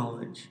in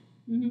college,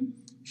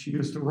 she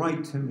used to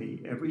write to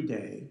me every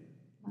day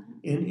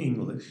in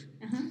English.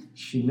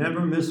 She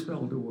never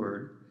misspelled a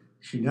word.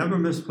 She never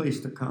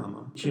misplaced a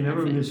comma. She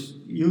never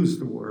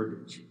misused a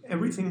word.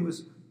 Everything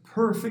was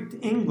perfect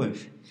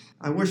English.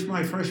 I wish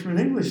my freshman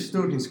English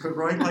students could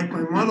write like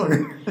my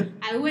mother.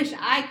 I wish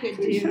I could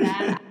do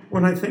that.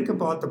 When I think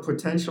about the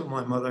potential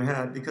my mother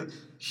had, because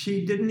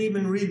she didn't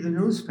even read the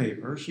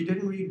newspaper. She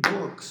didn't read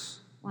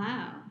books.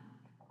 Wow.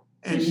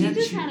 And so she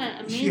just had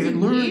an amazing She had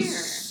learned year.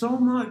 so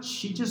much.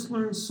 She just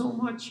learned so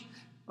much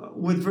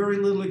with very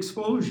little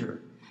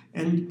exposure.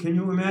 And can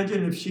you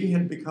imagine if she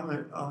had become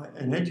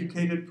an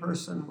educated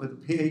person with a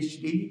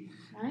PhD,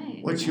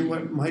 what she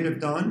might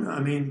have done? I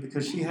mean,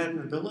 because she had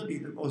an ability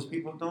that most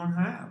people don't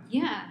have.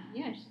 Yeah,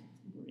 she's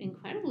an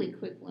incredibly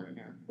quick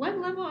learner. What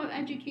level of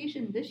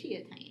education did she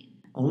attain?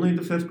 Only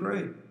the 5th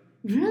grade.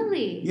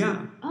 Really?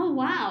 Yeah. Oh,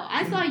 wow.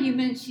 I thought you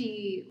meant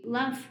she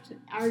left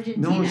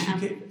Argentina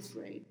after 5th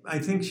grade. I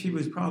think she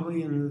was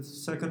probably in the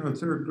 2nd or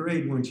 3rd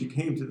grade when she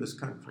came to this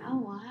country. Oh,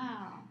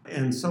 wow.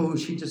 And so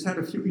she just had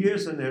a few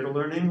years in there to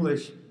learn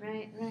English.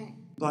 Right, right.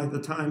 By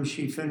the time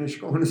she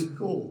finished going to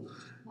school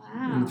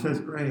in the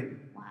 5th grade.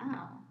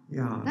 Wow.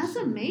 Yeah. That's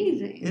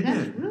amazing.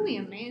 That's really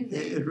amazing.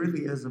 It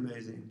really is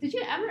amazing. Did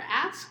you ever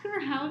ask her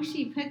how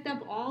she picked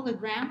up all the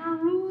grammar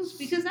rules?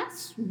 Because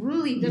that's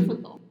really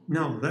difficult.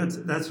 No, that's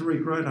a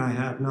regret I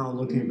have now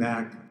looking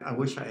back. I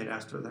wish I had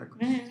asked her that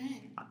question.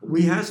 Right.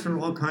 We asked her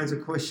all kinds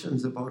of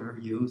questions about her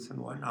youth and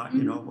whatnot,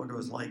 you know, what it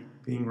was like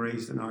being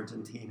raised in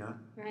Argentina.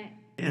 Right.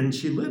 And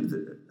she lived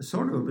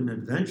sort of an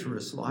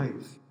adventurous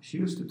life. She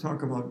used to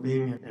talk about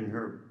being in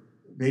her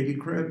baby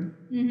crib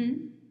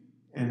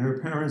and her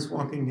parents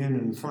walking in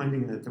and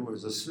finding that there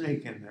was a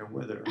snake in there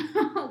with her.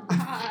 Oh,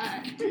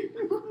 God.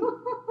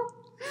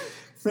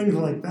 Things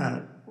like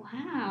that.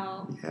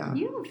 Wow. Yeah.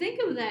 You don't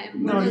think of that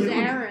in Buenos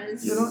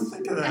Aires. You don't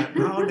think of that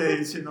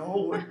nowadays, you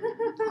know.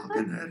 How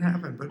can that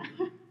happen? But,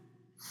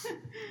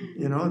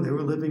 you know, they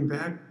were living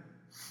back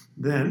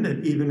then,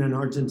 and even in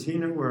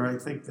Argentina, where I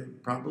think they're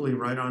probably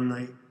right on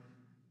the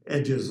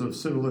edges of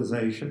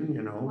civilization,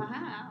 you know,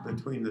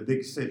 between the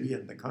big city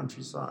and the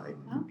countryside.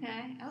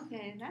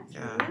 Okay, that's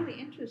Yeah. really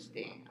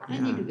interesting. I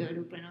need to go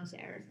to Buenos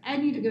Aires. I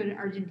need to go to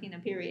Argentina,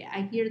 period.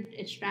 I hear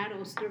it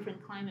straddles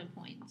different climate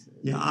points.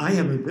 Yeah, I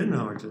haven't been to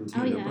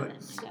Argentina,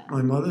 but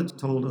my mother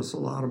told us a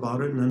lot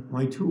about it, and then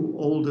my 2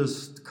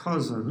 oldest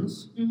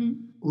cousins,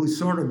 who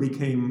sort of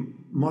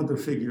became mother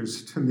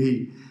figures to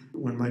me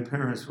when my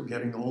parents were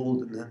getting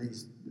old, and then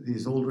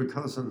these older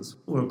cousins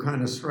were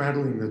kind of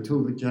straddling the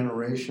 2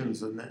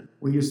 generations, and then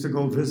we used to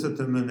go visit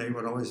them, and they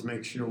would always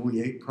make sure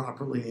we ate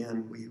properly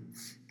and we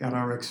got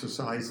our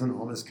exercise and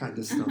all this kind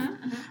of stuff.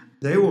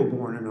 They were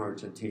born in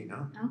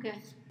Argentina.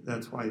 Okay.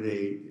 That's why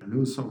they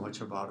knew so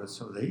much about it,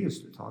 so they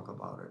used to talk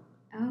about it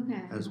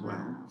as well.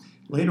 Wow.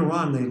 Later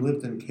on, they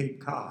lived in Cape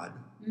Cod.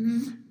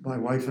 My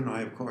wife and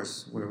I, of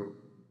course, were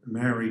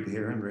married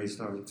here and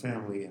raised our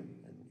family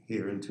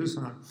here in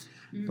Tucson.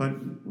 But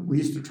we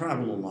used to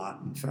travel a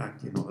lot. In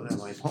fact, you know, there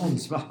are my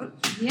poems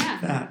about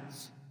that.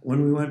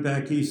 When we went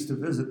back east to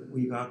visit,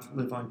 we got to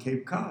live on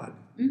Cape Cod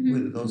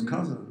with those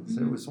cousins.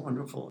 It was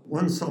wonderful.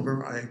 One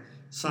summer, I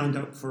signed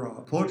up for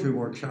a poetry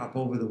workshop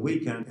over the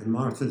weekend in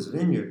Martha's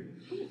Vineyard.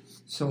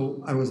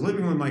 So I was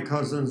living with my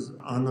cousins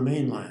on the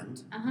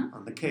mainland,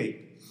 on the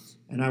Cape,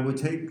 and I would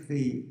take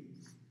the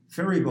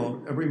ferry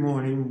boat every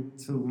morning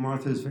to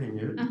Martha's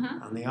Vineyard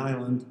on the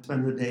island,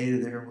 spend the day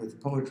there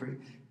with poetry,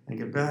 and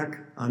get back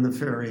on the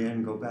ferry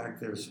and go back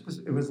there.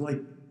 It was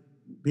like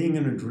being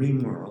in a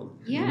dream world.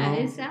 Yeah, you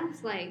know? It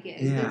sounds like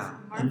it. Yeah.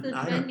 Martha's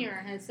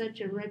Vineyard has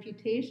such a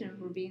reputation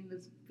for being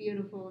this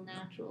beautiful,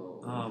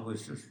 natural... Oh, it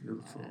was just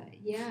beautiful.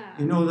 Yeah.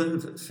 You know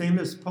the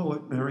famous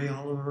poet Mary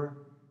Oliver?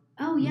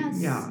 Oh,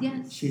 yes. Yeah.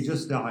 Yes. She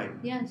just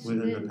died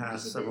within the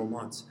past several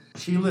months.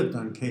 She lived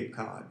on Cape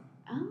Cod.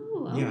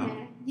 Oh,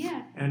 okay.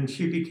 Yeah. And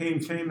she became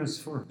famous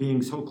for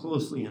being so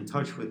closely in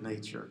touch with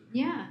nature.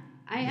 Yeah.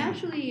 I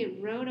actually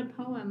wrote a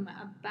poem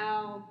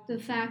about the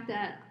fact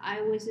that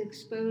I was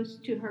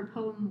exposed to her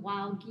poem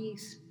Wild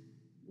Geese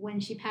when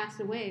she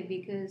passed away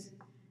because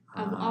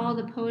of all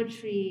the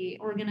poetry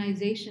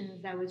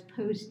organizations that was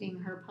posting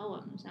her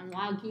poems. And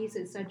Wild Geese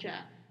is such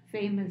a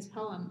famous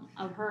poem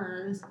of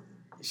hers.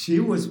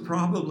 She was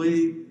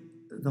probably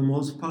the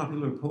most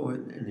popular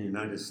poet in the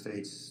United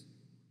States.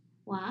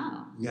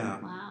 Wow.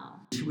 Yeah. Wow.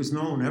 She was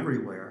known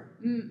everywhere.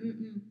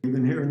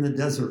 Even here in the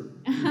desert.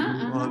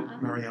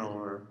 Mary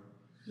Oliver.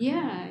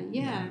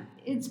 Yeah.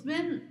 It's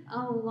been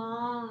a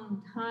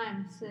long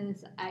time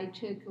since I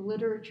took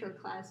literature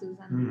classes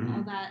and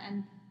all that,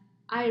 and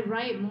I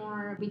write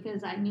more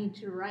because I need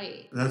to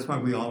write. That's why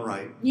we all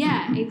write.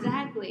 Yeah,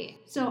 exactly.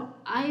 So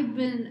I've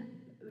been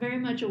very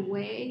much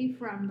away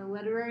from the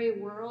literary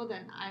world,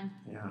 and I'm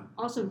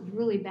also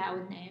really bad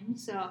with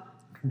names, so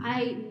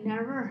I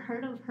never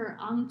heard of her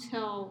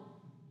until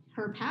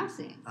her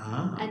passing.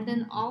 And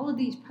then all of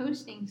these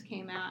postings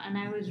came out, and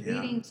I was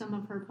reading some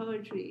of her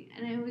poetry,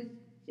 and it was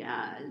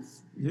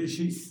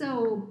just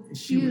so beautiful.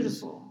 She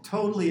was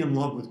totally in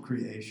love with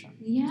creation.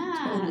 Yes.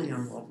 Totally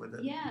in love with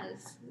it.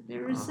 Yes.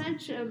 There was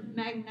such a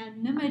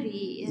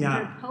magnanimity in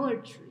her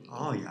poetry.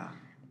 Oh, yeah.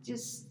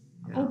 Just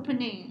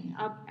opening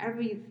up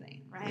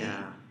everything, right?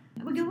 Yeah.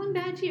 But going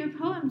back to your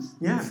poems,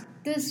 yeah.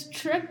 This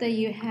trip that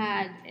you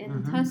had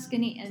in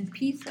Tuscany and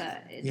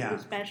Pisa,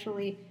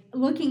 especially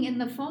looking in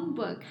the phone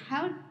book,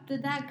 how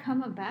did that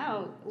come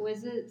about?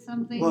 Was it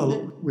something?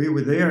 Well, we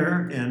were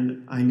there,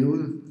 and I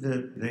knew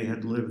that they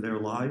had lived their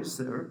lives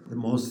there, the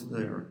most of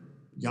their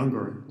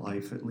younger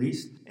life at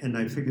least, and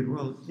I figured,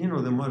 well, you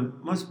know, there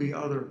must be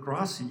other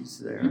Grassis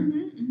there,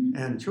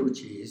 and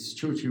Chuchis.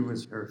 Chuchi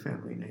was her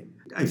family name.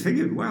 I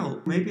figured,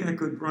 well, maybe I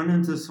could run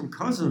into some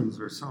cousins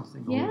or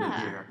something over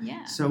here.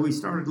 Yeah. So we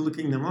started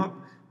looking them up,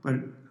 but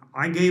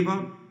I gave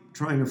up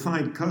trying to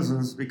find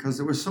cousins because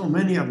there were so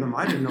many of them,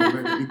 I didn't know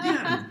where to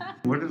begin.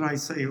 What did I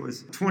say? It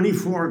was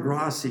 24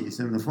 Grassis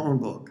in the phone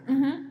book,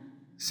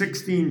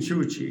 16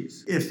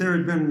 Chuchis. If there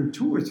had been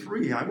 2 or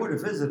 3, I would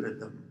have visited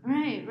them.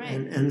 Right.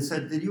 And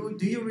said, do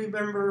you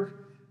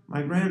remember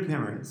my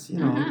grandparents? You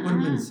know, it would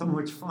have been so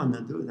much fun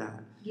to do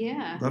that.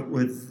 Yeah. But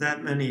with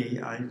that many,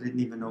 I didn't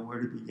even know where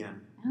to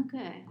begin.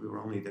 Okay. We were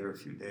only there a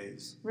few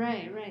days.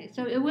 Right.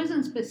 So it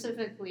wasn't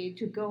specifically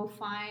to go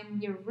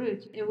find your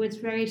roots. It was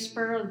very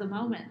spur of the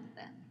moment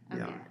then.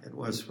 Okay. Yeah, it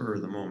was spur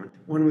of the moment.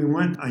 When we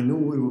went, I knew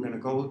we were going to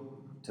go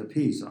to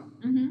Pisa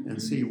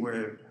and see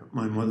where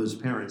my mother's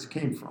parents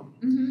came from.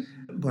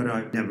 But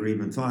I never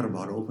even thought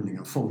about opening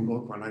a phone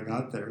book when I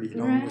got there. You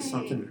know, it was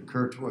something that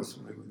occurred to us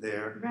when we were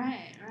there.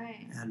 Right.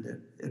 And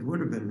it would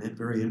have been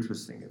very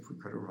interesting if we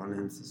could have run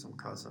into some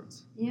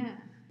cousins. Yeah.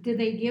 Did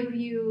they give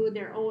you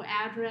their old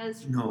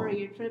address for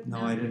your trip?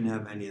 No, I didn't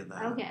have any of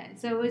that. Okay,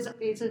 so it was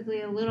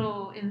basically a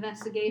little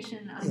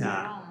investigation on your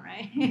own,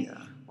 right?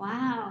 Yeah.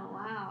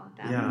 Wow.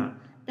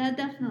 That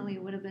definitely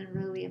would have been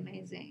really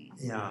amazing.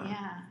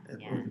 Yeah. It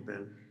would have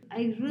been.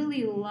 I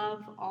really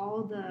love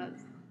all the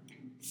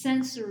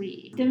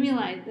sensory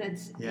stimuli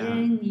that's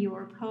in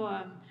your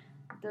poem.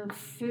 The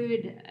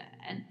food,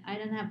 and I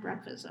didn't have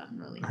breakfast, so I'm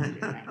really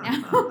hungry right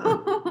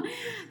now.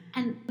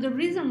 And the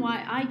reason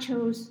why I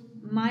chose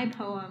my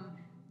poem,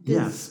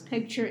 this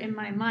picture in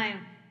my mind,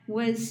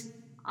 was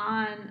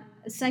on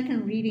a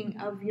second reading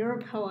of your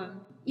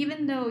poem.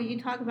 Even though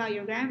you talk about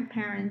your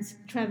grandparents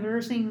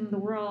traversing the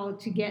world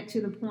to get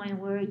to the point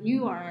where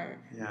you are,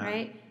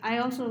 right? I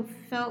also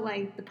felt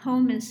like the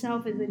poem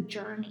itself is a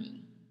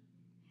journey.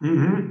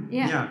 And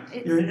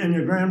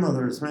your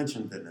grandmother is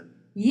mentioned in it.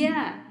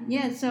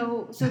 Yeah.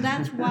 So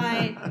that's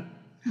why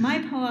my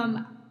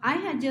poem, I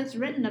had just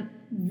written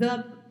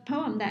the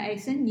poem that I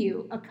sent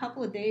you a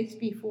couple of days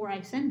before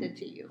I sent it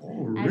to you.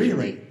 Oh,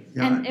 really?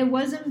 Yeah. And it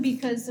wasn't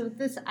because of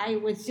this. I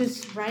was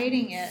just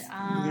writing it.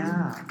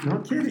 No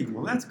kidding.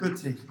 Well, that's good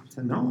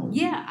to know.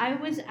 Yeah, I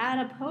was at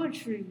a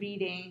poetry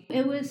reading.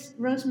 It was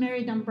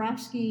Rosemary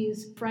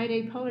Dombrowski's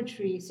Friday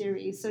Poetry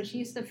series. So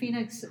she's the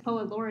Phoenix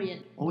Poet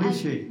Laureate. Oh,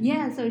 is she?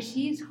 Yeah, so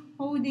she's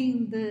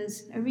holding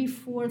this every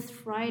fourth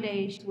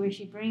Friday where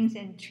she brings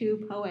in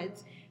two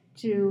poets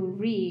to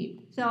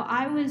read. So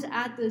I was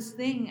at this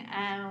thing,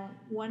 and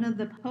one of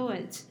the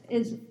poets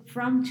is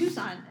from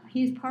Tucson.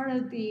 He's part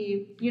of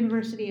the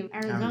University of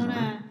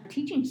Arizona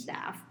teaching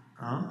staff.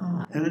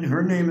 And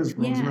her name is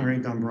Rosemary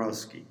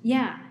Dombrowski.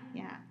 Yeah.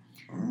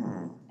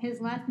 Oh.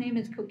 His last name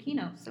is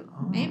Coquino, so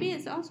maybe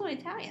it's also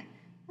Italian.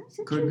 That's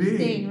Could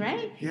interesting, be.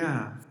 Right?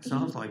 Yeah,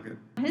 sounds like it.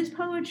 His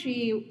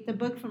poetry, the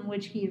book from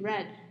which he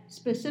read,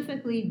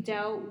 specifically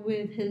dealt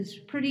with his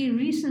pretty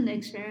recent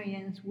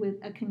experience with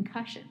a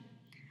concussion.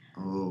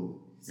 Oh,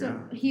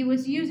 so he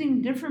was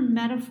using different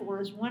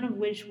metaphors, one of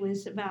which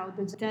was about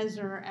the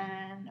desert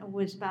and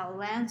was about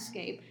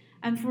landscape.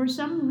 And for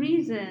some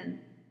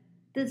reason,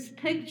 this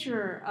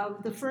picture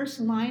of the first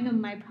line of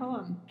my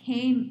poem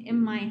came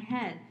in my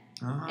head.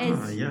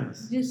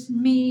 It's just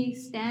me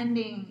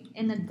standing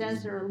in the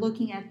desert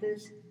looking at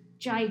this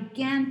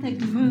gigantic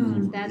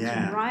moon that's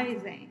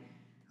rising.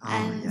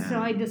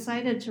 So I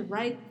decided to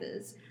write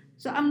this.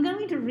 So I'm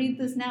going to read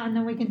this now, and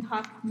then we can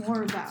talk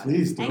more about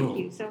Please it. do. Thank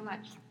you so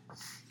much.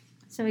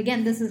 So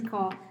again, this is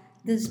called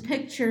This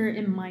Picture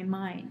in My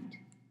Mind.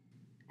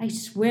 I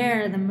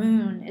swear the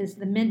moon is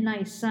the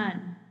midnight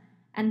sun,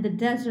 and the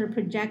desert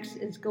projects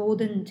its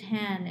golden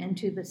tan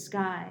into the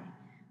sky,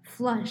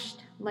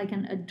 flushed like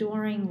an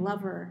adoring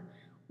lover,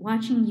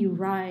 watching you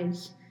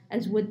rise,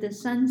 as would the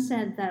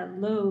sunset that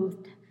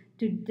loathed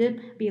to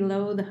dip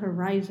below the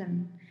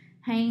horizon,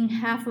 hanging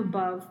half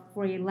above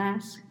for a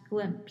last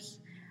glimpse,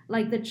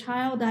 like the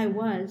child I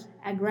was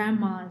at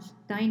Grandma's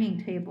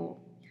dining table,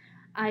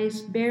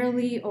 eyes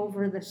barely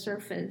over the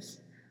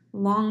surface,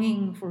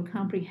 longing for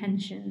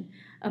comprehension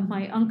of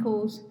my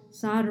uncle's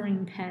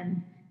soldering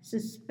pen,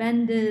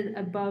 suspended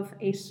above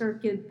a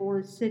circuit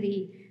board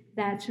city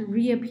that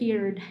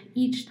reappeared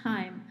each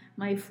time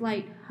my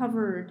flight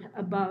hovered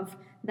above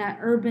that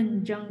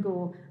urban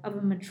jungle of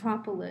a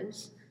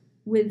metropolis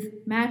with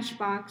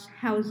matchbox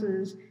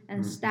houses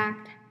and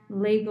stacked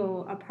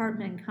Lego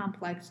apartment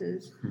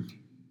complexes.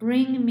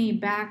 Bring me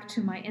back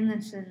to my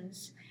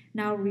innocence,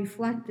 now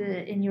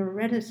reflected in your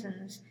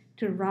reticence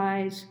to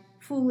rise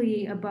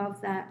fully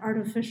above that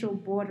artificial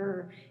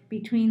border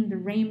between the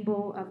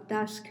rainbow of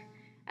dusk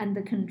and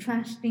the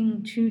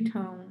contrasting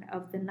two-tone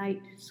of the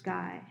night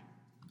sky.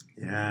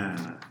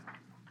 Yeah.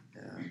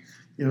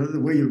 You know, the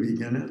way you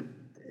begin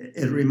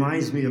it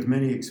reminds me of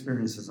many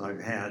experiences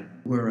I've had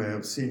where I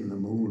have seen the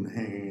moon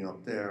hanging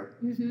up there.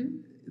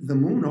 The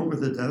moon over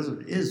the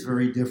desert is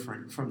very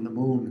different from the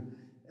moon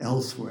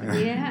elsewhere.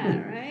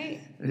 Yeah,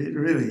 right? It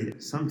really,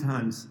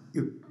 sometimes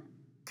you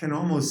can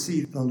almost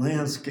see the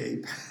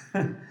landscape.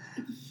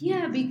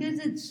 Yeah, because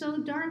it's so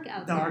dark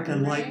out there. Dark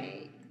and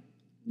light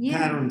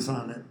patterns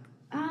on it.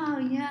 Oh,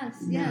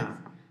 yes.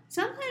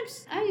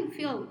 Sometimes I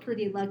feel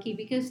pretty lucky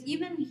because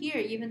even here,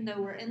 even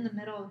though we're in the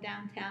middle of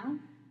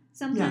downtown,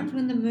 sometimes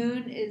when the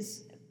moon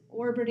is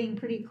orbiting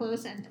pretty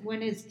close and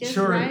when it's just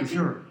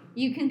rising,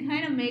 you can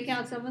kind of make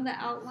out some of the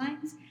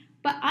outlines.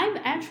 But I've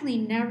actually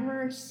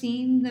never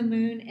seen the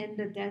moon in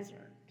the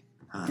desert.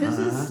 This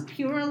is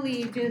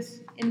purely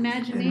just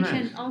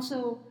imagination.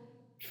 Also,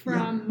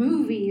 from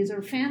movies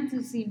or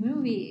fantasy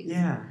movies.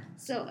 Yeah.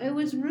 So it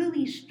was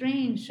really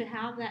strange to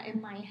have that in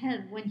my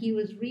head when he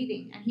was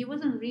reading, and he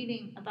wasn't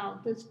reading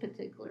about this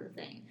particular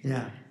thing.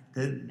 Yeah.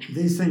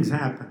 These things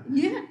happen.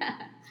 Yeah.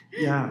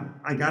 Yeah,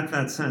 I got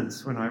that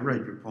sense when I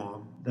read your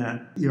poem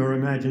that your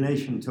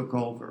imagination took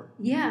over.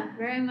 Yeah,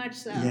 very much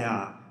so.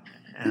 Yeah,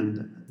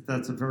 and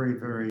that's a very,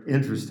 very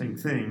interesting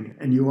thing.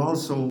 And you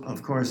also,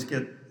 of course,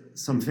 get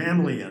some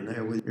family in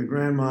there with your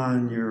grandma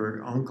and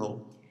your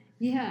uncle.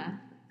 Yeah.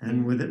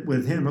 And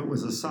with him, it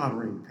was a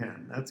soldering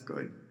pen. That's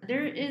good.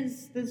 There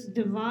is this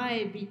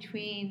divide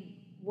between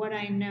what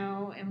I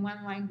know in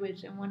one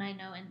language and what I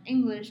know in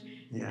English.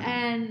 Yeah.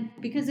 And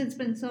because it's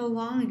been so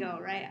long ago,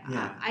 right?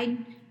 Yeah. I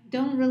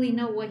don't really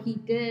know what he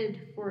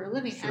did for a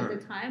living Sure. at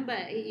the time,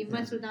 but he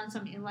must have done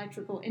some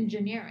electrical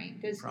engineering,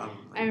 because Probably.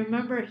 I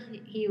remember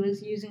he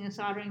was using a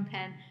soldering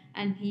pen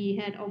and he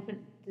had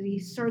opened the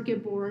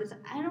circuit boards.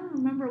 I don't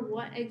remember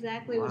what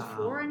exactly it was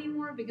for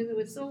anymore because it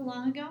was so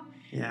long ago.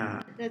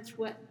 Yeah. That's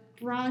what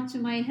brought to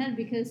my head,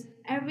 because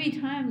every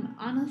time,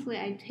 honestly,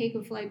 I take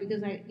a flight,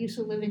 because I used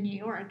to live in New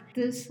York,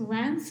 this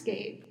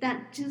landscape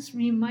that just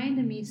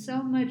reminded me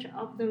so much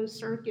of those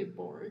circuit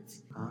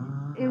boards.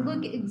 It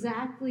looked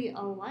exactly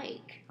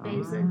alike,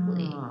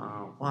 basically.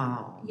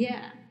 Wow.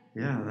 Yeah.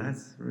 Yeah,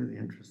 that's really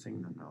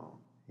interesting to know.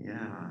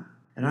 Yeah.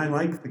 And I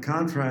like the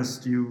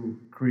contrast you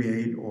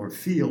create or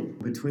feel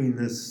between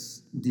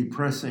this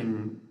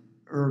depressing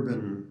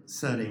urban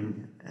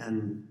setting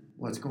and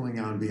what's going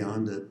on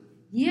beyond it.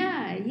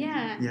 Yeah.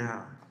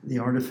 Yeah, the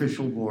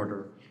artificial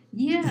border.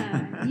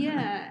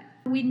 Yeah.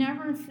 We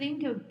never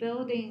think of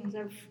buildings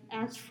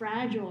as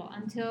fragile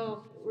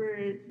until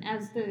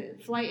as the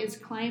flight is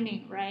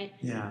climbing, right?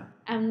 Yeah.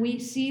 And we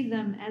see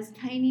them as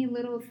tiny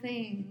little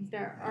things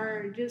that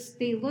are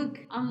they look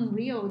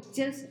unreal.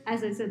 Just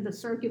as I said, the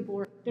circuit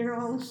board, they're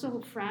all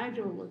so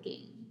fragile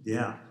looking.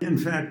 Yeah. In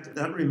fact,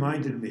 that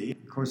reminded me,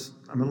 of course,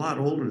 I'm a lot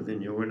older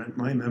than you, and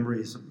my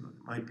memories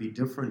might be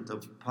different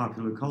of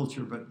popular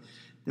culture, but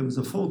there was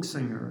a folk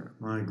singer,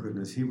 my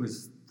goodness, he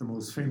was the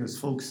most famous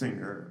folk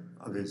singer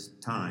of his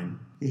time.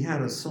 He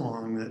had a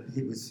song that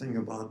he would sing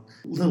about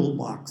little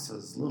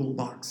boxes.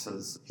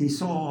 He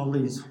saw all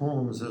these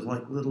homes as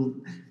like little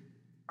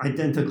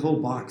identical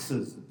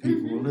boxes that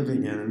people were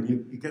living in, and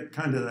you get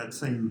kind of that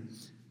same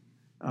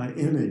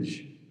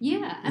image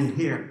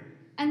here.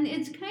 And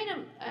it's kind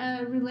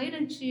of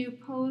related to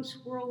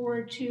post-World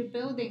War II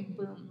building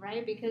boom,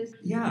 right? Because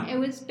it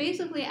was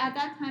basically at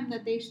that time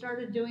that they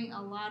started doing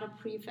a lot of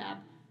prefab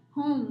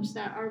homes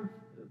that are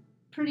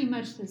pretty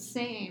much the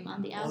same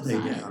on the outside.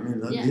 Oh, they did. I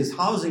mean, these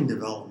housing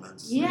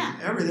developments,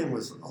 everything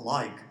was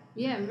alike.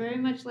 Yeah, very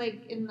much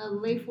like in the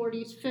late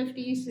 40s,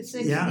 50s to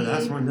 60s. Yeah,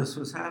 that's when this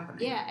was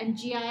happening. Yeah, and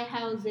GI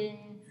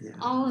housing.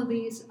 All of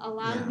these, a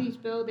lot of these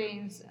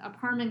buildings,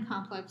 apartment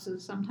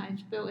complexes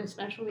sometimes built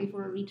especially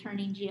for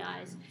returning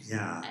GIs.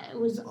 Yeah. It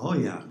was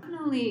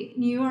definitely,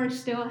 New York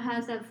still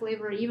has that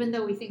flavor, even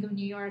though we think of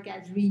New York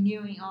as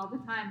renewing all the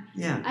time.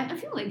 Yeah. I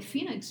feel like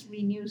Phoenix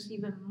renews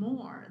even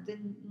more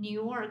than New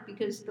York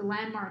because the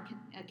Landmark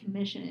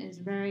Commission is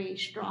very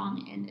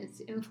strong in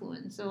its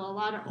influence. So a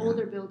lot of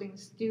older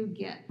buildings do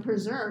get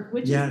preserved,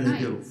 which is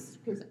nice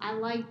because I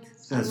liked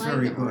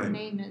the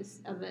ornateness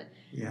of it.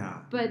 Yeah.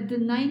 But the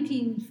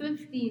 1950s,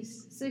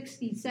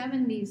 60s,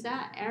 70s,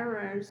 that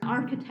era's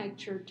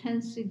architecture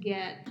tends to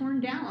get torn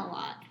down a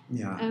lot.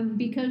 Yeah.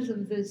 Because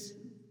of this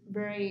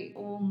very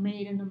all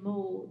made in a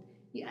mold.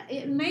 Yeah,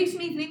 it makes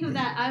me think of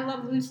that I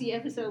Love Lucy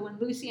episode when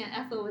Lucy and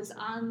Ethel was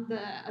on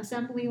the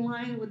assembly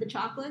line with the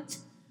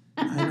chocolates.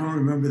 I don't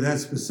remember that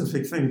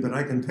specific thing, but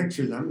I can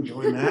picture them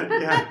doing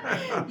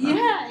that.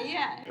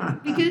 Yeah.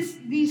 Because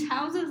these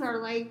houses are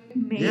like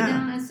made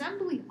on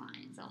assembly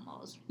lines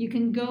almost. You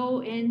can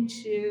go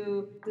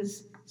into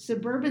this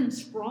suburban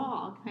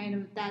sprawl, kind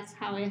of, that's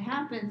how it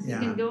happens. You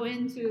can go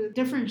into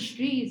different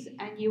streets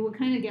and you will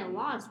kind of get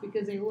lost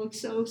because they look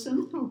so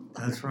similar.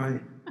 That's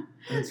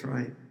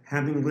right.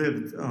 Having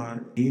lived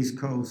East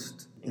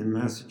Coast in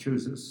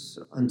Massachusetts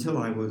until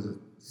I was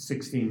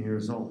 16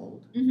 years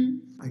old,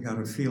 I got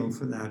a feel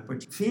for that.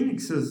 But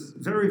Phoenix is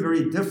very,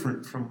 very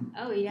different from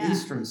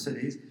eastern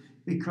cities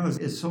because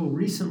it's so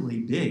recently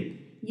big.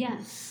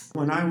 Yes.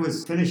 When I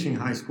was finishing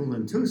high school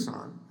in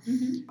Tucson,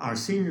 our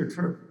senior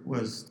trip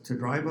was to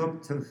drive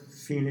up to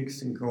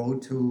Phoenix and go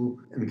to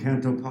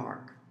Encanto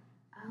Park.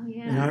 Oh,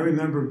 yeah. And I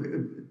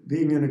remember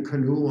being in a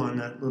canoe on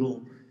that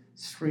little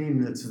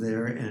stream that's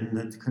there, and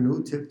the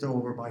canoe tipped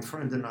over. My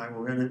friend and I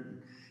were in it,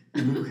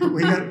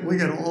 and we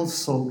got all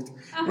soaked.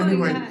 Oh,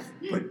 anyway, my God.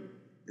 But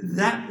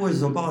that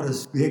was about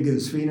as big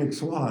as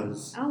Phoenix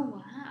was.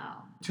 Oh,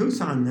 wow.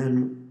 Tucson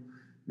then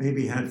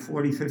maybe had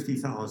 40,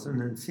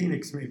 50,000, and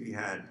Phoenix maybe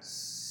had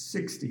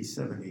 60,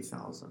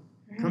 70,000.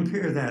 Right.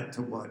 Compare that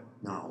to what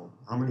now?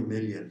 How many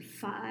million?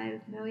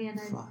 5 million,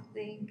 I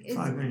think.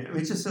 5 million. I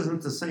mean, it just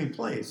isn't the same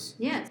place.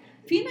 Yes.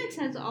 Phoenix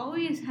has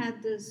always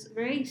had this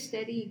very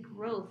steady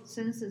growth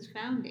since its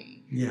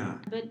founding. Yeah.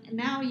 But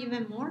now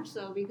even more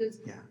so because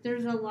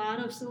there's a lot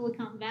of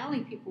Silicon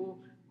Valley people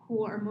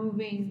who are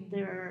moving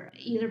their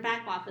either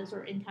back office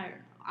or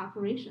entire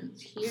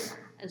operations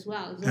here as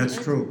well. So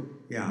That's true.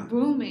 Yeah.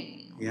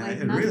 Booming. Yeah, like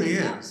it nothing really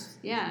else. is.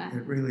 Yeah.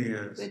 It really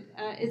is. But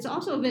it's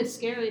also a bit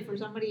scary for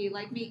somebody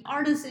like me,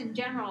 artists in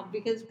general,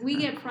 because we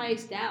get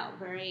priced out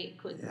very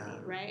quickly,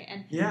 right?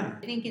 And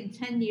I think in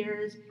 10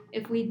 years,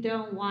 if we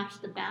don't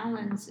watch the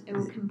balance, it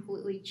will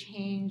completely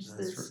change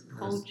this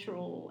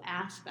cultural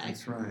aspect.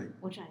 That's right.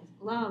 Which I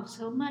love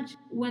so much.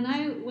 When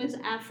I was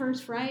at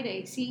First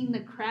Friday, seeing the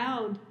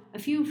crowd a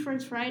few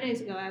First Fridays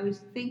ago, I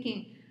was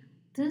thinking,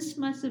 this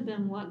must have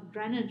been what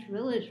Greenwich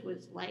Village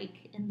was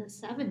like in the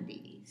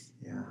 70s.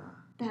 Yeah.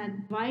 That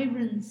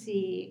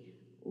vibrancy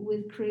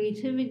with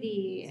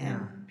creativity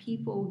and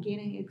people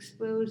getting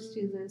exposed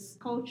to this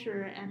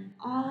culture and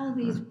all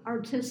these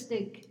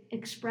artistic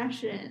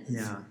expressions.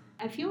 Yeah.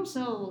 I feel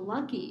so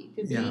lucky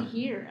to be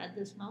here at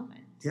this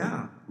moment.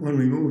 Yeah. When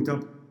we moved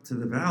up to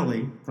the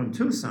valley from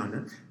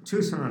Tucson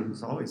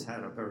has always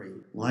had a very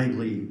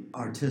lively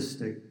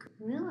artistic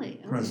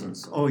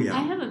presence. Oh, yeah.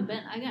 I haven't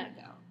been. I gotta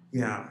go.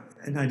 Yeah.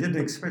 And I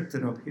didn't expect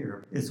it up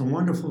here. It's a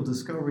wonderful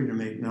discovery to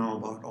make now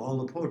about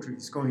all the poetry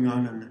that's going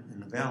on in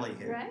the valley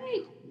here.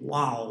 Right.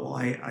 Wow,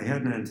 I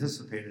hadn't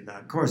anticipated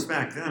that. Of course,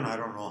 back then, I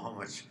don't know how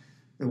much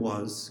there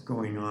was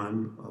going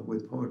on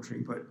with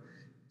poetry, but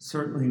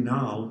certainly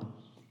now,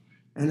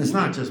 and it's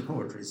not just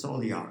poetry, it's all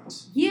the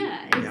arts.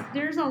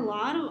 There's a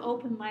lot of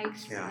open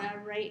mics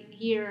right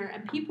here,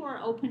 and people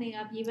are opening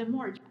up even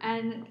more.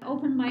 And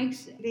open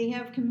mics, they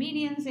have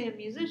comedians, they have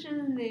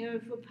musicians, they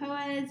have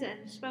poets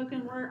and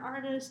spoken word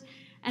artists,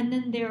 and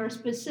then there are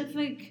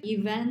specific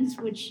events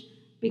which,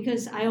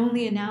 because I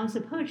only announce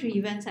the poetry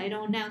events, I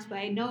don't announce, but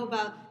I know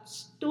about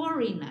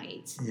story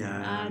nights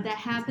that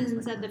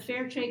happens at the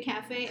Fair Trade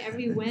Cafe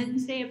every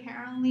Wednesday,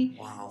 apparently.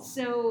 Wow.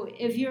 So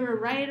if you're a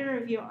writer,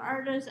 if you're an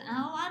artist, and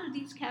a lot of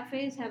these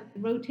cafes have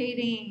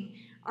rotating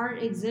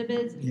art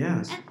exhibits.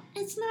 Yes. And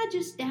it's not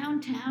just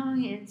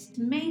downtown, it's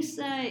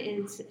Mesa,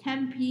 it's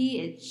Tempe,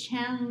 it's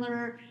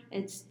Chandler,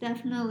 it's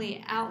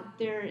definitely out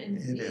there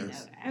in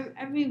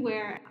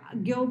everywhere.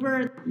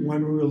 Gilbert.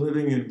 When we were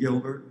living in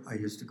Gilbert, I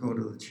used to go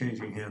to the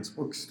Changing Hands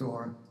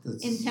bookstore.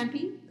 In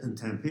Tempe? In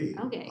Tempe.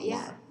 Okay,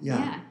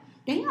 yeah.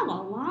 They have a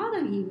lot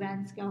of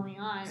events going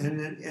on.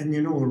 And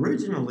you know,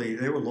 originally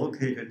they were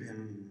located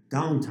in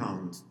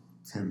downtown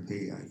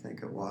Tempe, I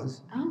think it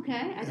was.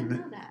 Okay, I didn't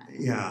know that.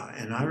 Yeah,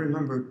 and I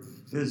remember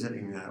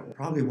visiting that.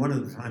 Probably one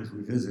of the times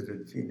we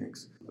visited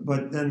Phoenix.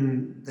 But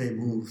then they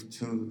moved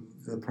to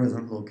the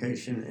present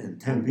location in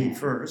Tempe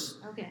first.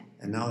 Okay.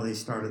 And now they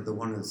started the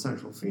one in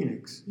Central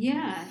Phoenix.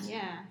 Yeah.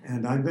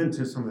 And I've been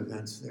to some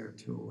events there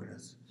too.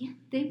 And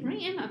they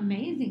bring in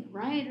amazing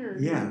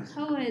writers and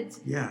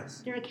poets. Yes.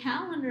 Their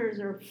calendars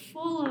are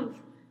full of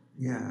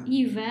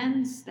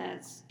events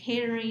that's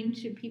catering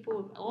to people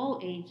of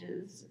all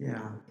ages.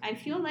 Yeah. I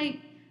feel like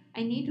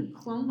I need to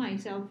clone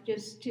myself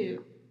just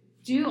to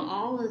do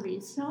all of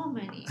these so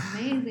many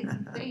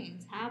amazing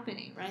things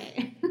happening,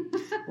 right?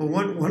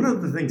 Well, one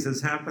of the things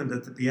that's happened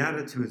at the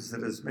Beatitudes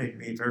that has made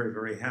me very,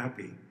 very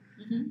happy.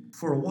 Mm-hmm.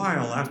 For a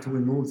while, after we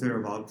moved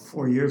there about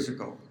 4 years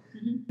ago,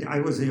 I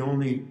was the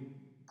only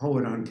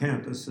poet on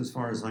campus as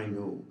far as I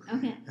knew.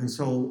 Okay. And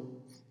so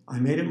I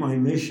made it my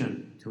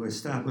mission to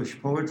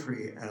establish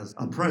poetry as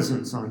a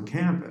presence on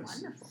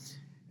campus. Wonderful.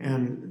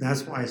 And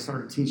that's why I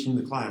started teaching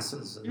the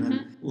classes. And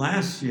then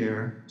last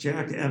year,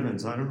 Jack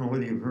Evans, I don't know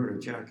whether you've heard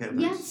of Jack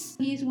Evans. Yes,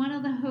 he's one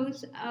of the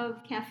hosts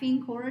of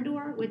Caffeine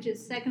Corridor, which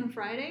is second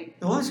Friday.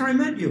 Oh, that's where I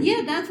met you.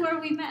 Yeah, that's where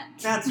we met.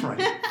 That's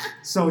right.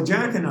 So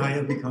Jack and I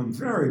have become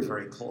very,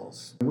 very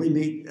close. We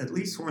meet at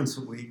least once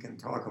a week and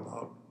talk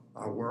about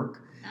our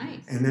work.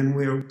 Nice. And then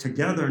we're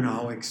together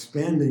now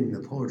expanding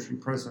the poetry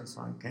presence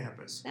on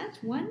campus.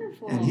 That's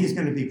wonderful. And he's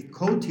going to be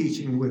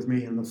co-teaching with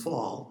me in the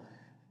fall.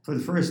 For the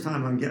first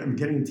time, I'm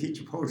getting to teach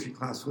a poetry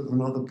class with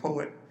another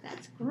poet.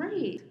 That's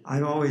great.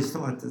 I've always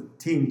thought that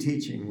team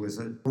teaching was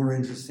a more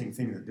interesting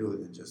thing to do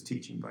than just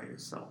teaching by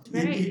yourself.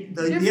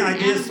 The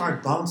ideas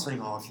start bouncing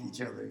off each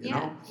other, you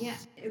know? Yeah.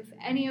 If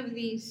any of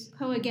these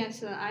poet guests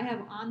that I have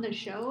on the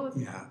show,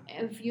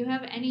 if you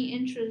have any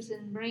interest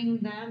in bringing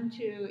them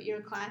to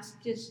your class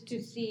just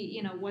to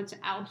see, what's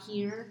out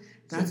here.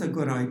 That's a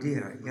good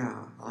idea,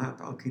 yeah.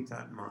 I'll keep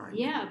that in mind.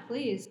 Yeah,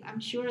 please. I'm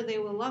sure they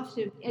will love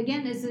to.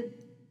 Again, is it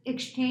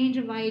exchange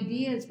of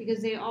ideas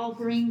because they all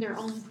bring their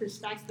own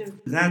perspective.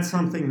 That's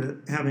something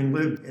that, having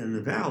lived in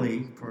the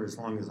Valley for as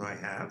long as I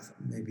have,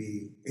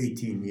 maybe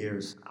 18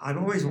 years, I've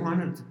always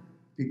wanted to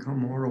become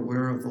more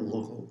aware of the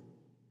local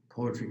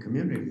poetry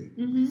community.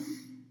 Mm-hmm.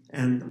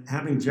 And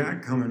having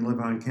Jack come and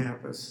live on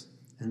campus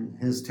and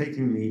his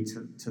taking me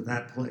to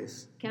that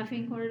place.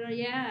 Caffeine Corridor,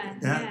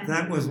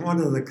 That was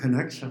one of the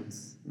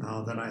connections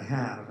now that I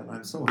have, and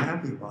I'm so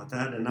happy about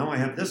that. And now I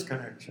have this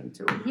connection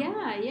too.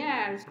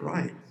 Yeah.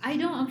 Right. I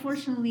don't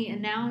unfortunately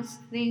announce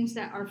things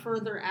that are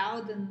further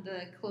out in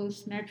the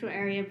close metro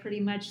area, pretty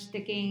much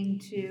sticking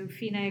to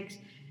Phoenix,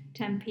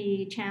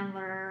 Tempe,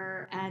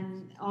 Chandler,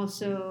 and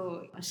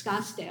also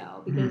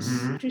Scottsdale, because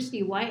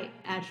Christy White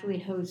actually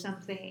hosts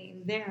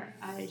something there.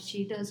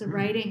 She does a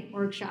writing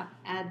workshop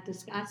at the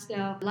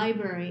Scottsdale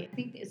Library. I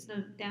think it's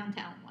the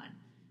downtown one.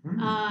 So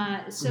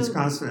in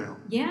Scottsdale.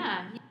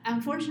 yeah,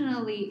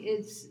 unfortunately,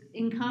 it's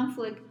in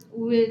conflict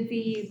with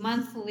the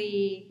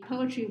monthly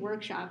poetry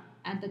workshop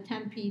at the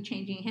Tempe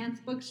Changing Hands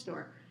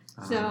bookstore.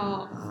 So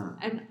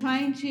I'm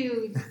trying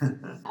to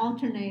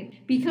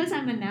alternate because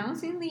I'm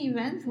announcing the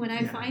event. When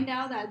I find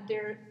out that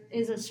there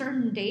is a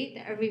certain date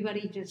that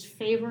everybody just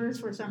favors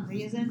for some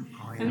reason,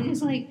 I'm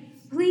just like,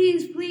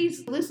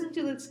 please listen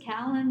to this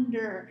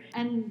calendar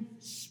and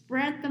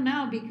spread them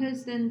out,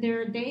 because then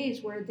there are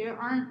days where there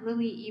aren't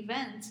really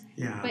events.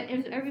 But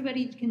if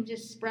everybody can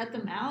just spread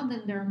them out,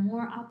 then there are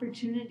more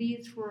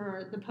opportunities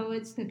for the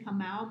poets to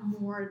come out.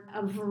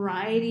 A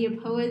variety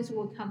of poets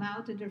will come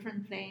out to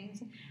different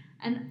things.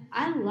 And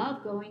I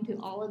love going to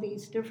all of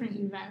these different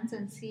events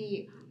and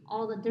see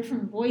all the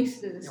different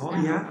voices that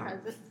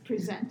are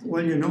presented.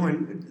 Well,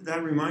 and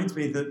that reminds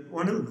me that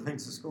one of the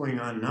things that's going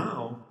on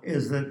now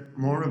is that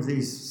more of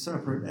these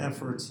separate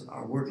efforts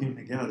are working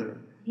together.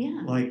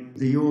 Yeah. Like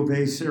the U of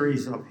A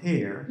series up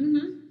here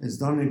is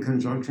done in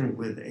conjunction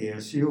with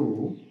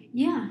ASU.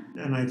 Yeah.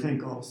 And I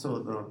think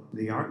also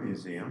the Art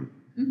Museum.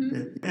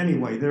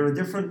 Anyway, there are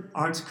different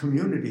arts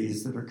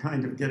communities that are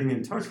kind of getting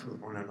in touch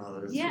with one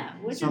another. Yeah,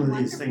 which some is of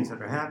these wonderful. things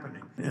that are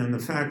happening. And the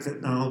fact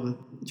that now the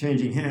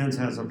Changing Hands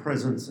has a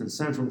presence in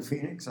Central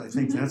Phoenix, I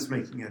think that's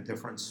making a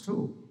difference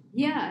too.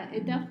 Yeah,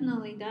 it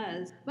definitely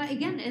does. But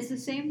again, it's the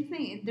same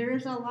thing. There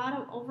is a lot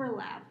of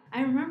overlap.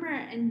 I remember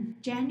in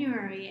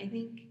January, I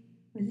think,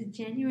 was it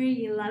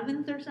January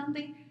 11th or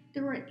something?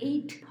 There were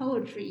 8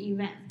 poetry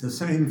events. The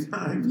same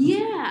time?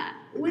 Yeah,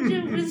 which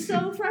was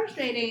so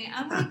frustrating.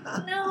 I'm like,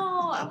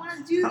 no, I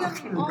want to do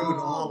them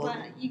all,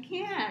 but you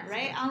can't,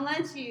 right?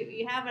 Unless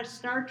you have a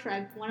Star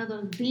Trek, one of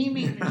those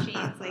beaming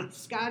machines, like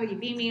Scotty,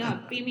 beam me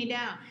up, beam me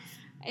down.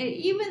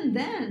 Even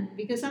then,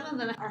 because some of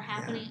them are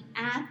happening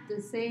at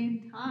the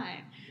same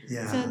time.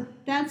 Yeah. So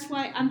that's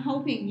why I'm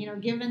hoping,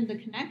 given the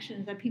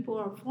connections that people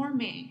are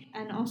forming,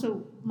 and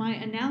also my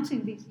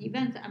announcing these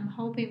events, I'm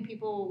hoping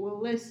people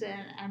will listen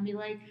and be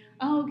like,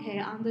 oh, okay,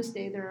 on this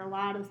day there are a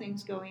lot of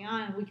things going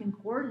on. We can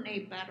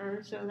coordinate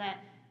better so that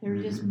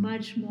there's just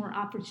much more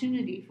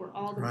opportunity for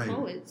all the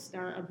poets that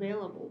are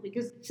available.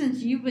 Because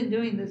since you've been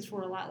doing this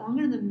for a lot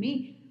longer than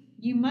me,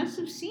 you must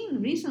have seen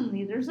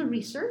recently there's a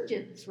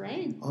resurgence,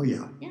 right? Oh,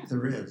 yeah,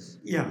 there is.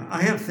 Yeah,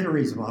 I have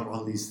theories about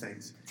all these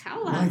things.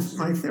 Tell us.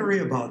 My theory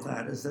about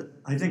that is that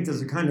I think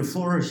there's a kind of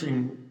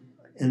flourishing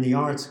in the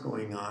arts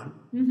going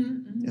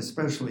on,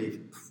 especially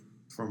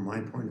from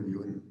my point of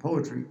view in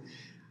poetry.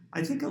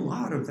 I think a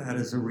lot of that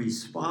is a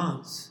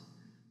response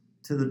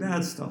to the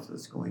bad stuff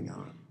that's going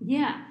on.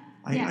 Yeah.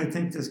 I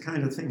think this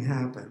kind of thing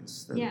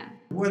happens.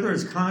 Whether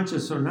it's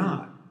conscious or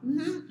not,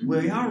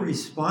 we are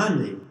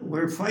responding.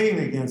 We're fighting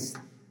against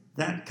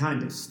that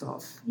kind of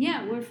stuff.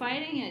 Yeah, we're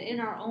fighting it in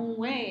our own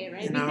way,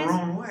 right? Our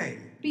own way.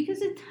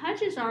 Because it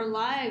touches our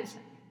lives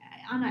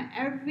on an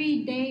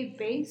everyday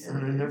basis.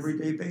 On an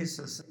everyday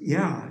basis.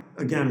 Yeah.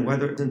 Again,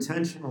 whether it's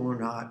intentional or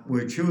not,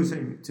 we're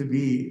choosing to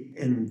be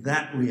in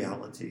that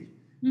reality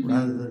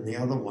rather than the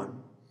other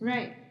one.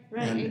 Right,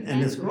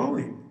 and it's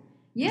growing.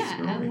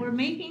 Yeah, and we're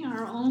making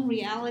our own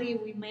reality.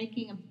 We're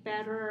making a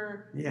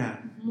better,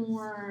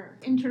 more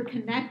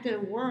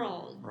interconnected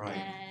world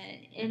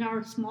in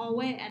our small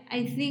way. And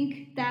I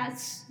think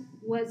that's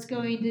what's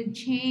going to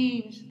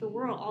change the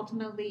world.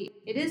 Ultimately,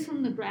 it is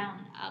from the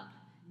ground up.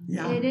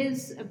 Yeah. It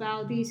is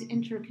about these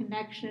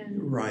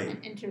interconnection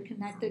and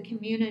interconnected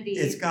communities.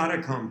 It's got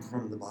to come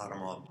from the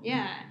bottom up.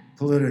 Yeah.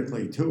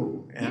 Politically,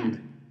 too.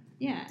 And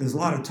yeah. There's a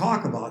lot of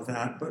talk about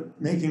that,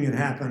 but making it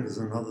happen is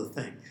another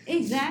thing.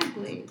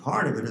 Exactly.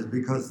 Part of it is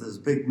because there's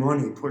big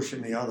money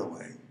pushing the other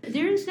way.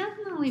 There is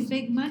definitely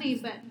big money,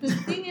 but the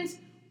thing is,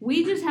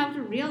 we just have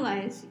to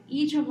realize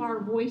each of our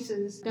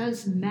voices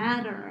does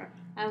matter,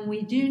 and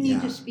we do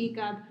need to speak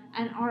up,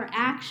 and our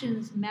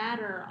actions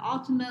matter.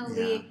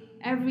 Ultimately,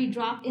 every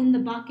drop in the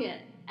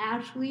bucket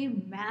actually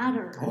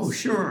matters. Oh,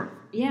 sure.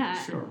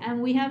 Yeah. Sure. And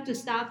we have to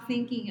stop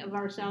thinking of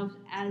ourselves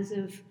as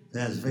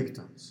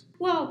victims.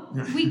 Well,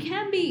 we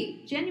can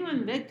be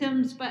genuine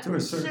victims, but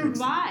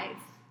survive.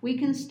 We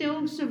can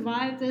still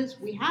survive this.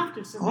 We have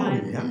to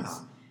survive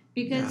this.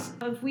 Because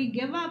if we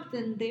give up,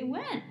 then they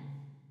win.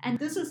 And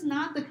this is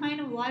not the kind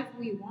of life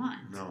we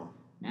want.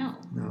 No.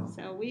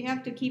 So we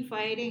have to keep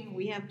fighting.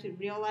 We have to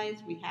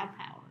realize we have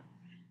power.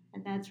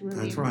 And that's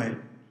really important.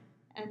 Right.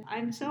 And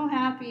I'm so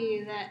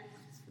happy that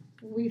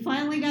we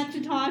finally got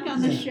to talk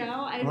on the show.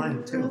 I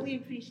really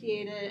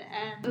appreciate it.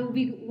 And it would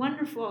be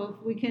wonderful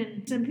if we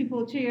can send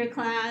people to your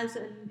class,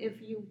 and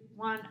if you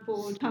want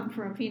people to come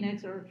from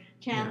Phoenix or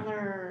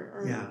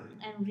Chandler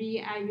and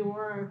read at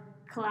your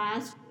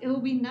class, it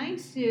would be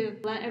nice to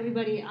let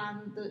everybody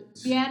on the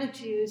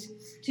Beatitudes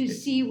to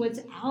see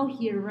what's out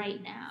here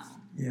right now.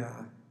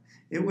 Yeah.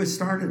 It was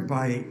started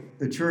by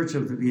the Church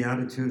of the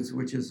Beatitudes,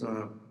 which is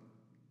a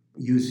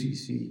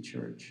UCC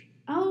church.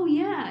 Oh,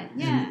 yeah.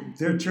 And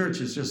their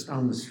church is just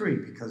down the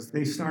street because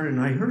they started,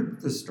 and I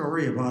heard the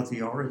story about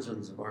the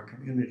origins of our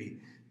community.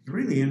 It's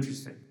really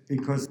interesting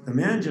because the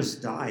man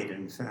just died,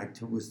 in fact,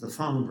 who was the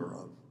founder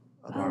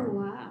of Oh,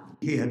 wow.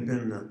 He had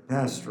been the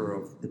pastor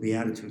of the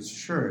Beatitudes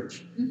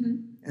Church. Mm-hmm.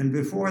 And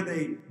before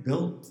they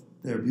built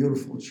their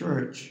beautiful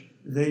church,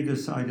 they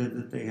decided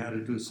that they had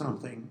to do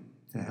something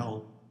to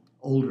help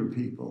older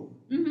people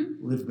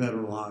live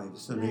better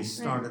lives. And they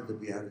started the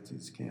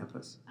Beatitudes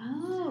campus.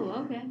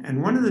 Oh, okay.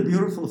 And one of the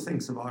beautiful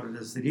things about it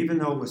is that even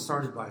though it was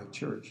started by a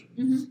church,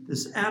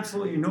 there's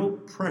absolutely no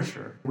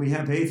pressure. We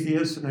have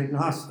atheists and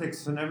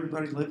agnostics and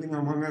everybody living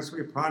among us. We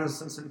have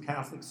Protestants and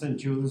Catholics and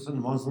Jews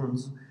and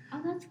Muslims.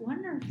 Oh, that's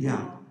wonderful.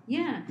 Yeah.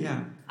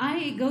 Yeah.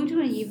 I go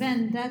to an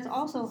event that's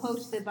also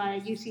hosted by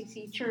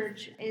UCC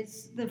Church.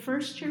 It's the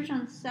First Church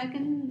on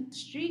 2nd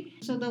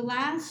Street. So the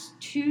last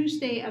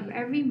Tuesday of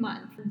every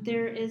month,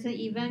 there is an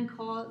event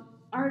called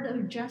Art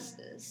of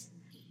Justice.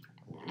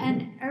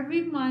 And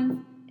every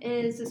month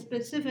is a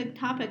specific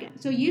topic.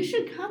 So you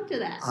should come to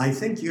that. I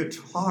think you're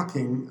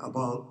talking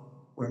about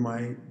where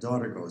my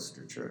daughter goes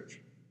to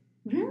church.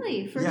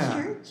 Really? First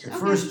Church? The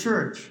First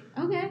Church.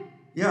 Okay.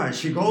 Yeah,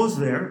 she goes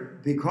there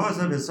because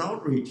of its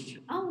outreach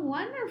Oh,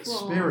 wonderful.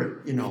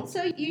 spirit,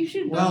 So you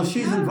should go. Well,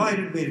 she's come.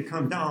 invited me to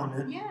come down.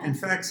 And Yeah. in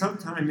fact,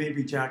 sometime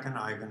maybe Jack and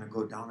I are going to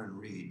go down and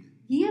read.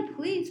 Yeah,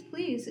 please.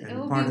 It And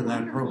will part be of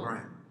that wonderful.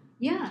 program.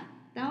 Yeah,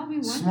 that will be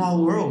wonderful.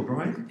 Small world,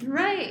 right?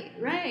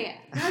 Right.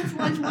 That's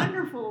what's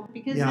wonderful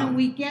because then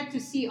we get to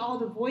see all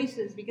the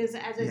voices because,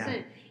 as I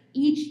said,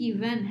 each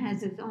event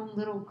has its own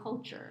little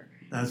culture.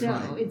 That's so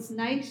right. it's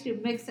nice to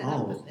mix it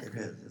up with Oh, it. it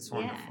is. It's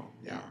wonderful.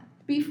 Yeah.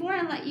 Before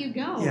I let you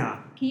go,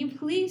 can you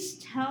please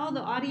tell the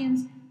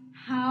audience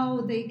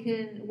how they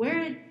can,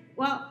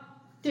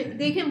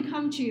 they can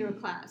come to your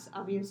class,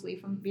 obviously,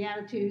 from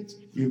Beatitudes.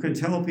 You can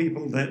tell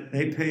people that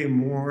they pay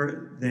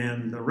more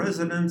than the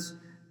residents,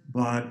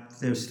 but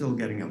they're still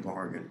getting a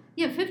bargain.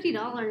 Yeah,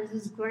 $50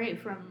 is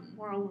great from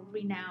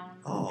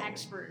world-renowned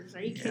experts.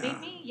 Are you kidding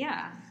me?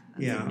 Yeah.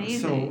 That's amazing.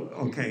 So,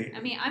 okay.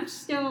 I mean, I'm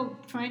still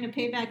trying to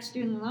pay back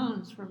student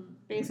loans from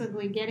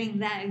basically getting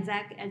that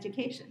exact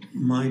education.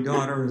 My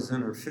daughter is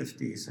in her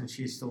 50s, and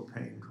she's still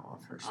paying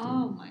off her student.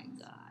 Oh, my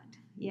God.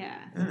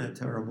 Yeah. Isn't it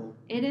terrible?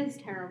 It is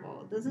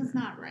terrible. This is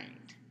not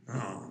right.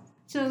 Oh.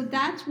 So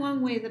that's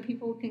one way that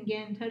people can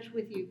get in touch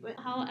with you. But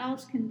how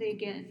else can they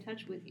get in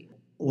touch with you?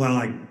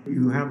 Well,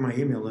 you have my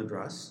email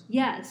address.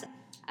 Yes.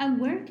 And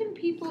where can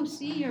people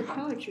see your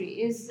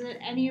poetry? Is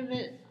any of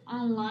it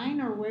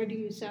online, or where do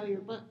you sell your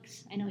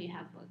books? I know you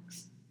have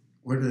books.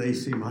 Where do they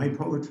see my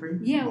poetry?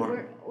 Yeah,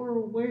 where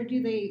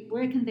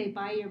can they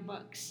buy your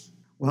books?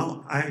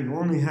 Well, I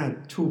only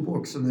had 2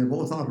 books, and they're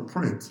both out of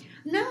print.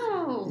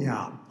 No.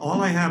 Yeah.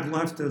 All I have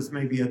left is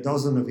maybe a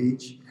dozen of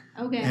each.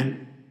 Okay.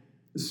 And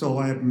so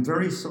I'm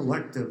very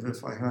selective.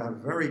 If I have a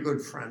very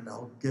good friend,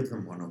 I'll give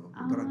them one of them.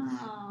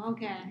 Oh,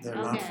 okay. They're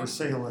not for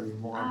sale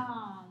anymore.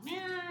 Oh,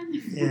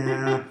 man.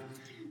 Yeah.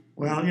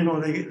 Well,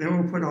 they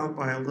were put out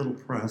by a little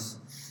press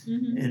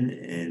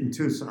in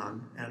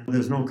Tucson, and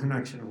there's no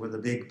connection with a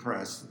big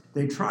press.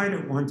 They tried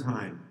at one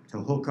time to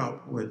hook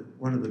up with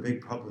one of the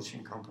big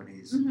publishing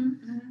companies,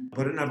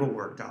 but it never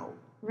worked out.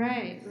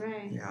 Right.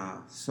 Yeah,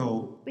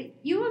 so... But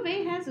U of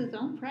A has its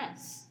own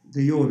press.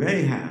 The U of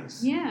A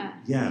has. Yeah.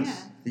 Yes,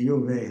 yeah. the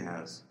U of A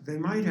has. They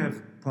might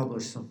have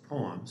published some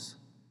poems.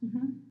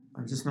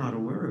 I'm just not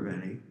aware of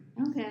any.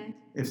 Okay.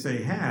 If they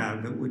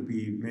have, it would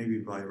be maybe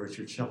by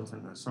Richard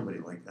Shelton or somebody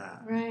like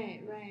that.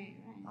 Right.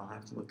 I'll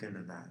have to look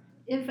into that.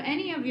 If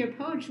any of your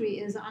poetry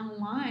is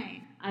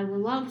online, I would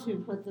love to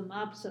put them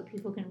up so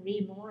people can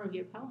read more of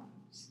your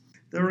poems.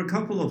 There are a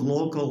couple of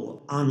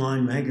local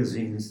online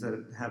magazines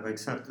that have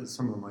accepted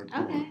some of my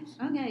poems.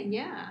 Okay,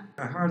 yeah.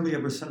 I hardly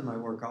ever send my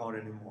work out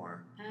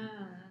anymore.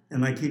 Ah.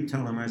 And I keep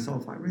telling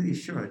myself, I really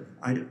should.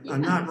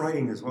 I'm not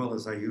writing as well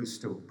as I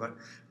used to, but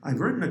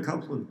I've written a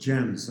couple of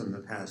gems in the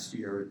past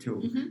year or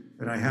two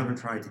that I haven't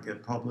tried to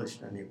get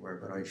published anywhere,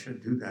 but I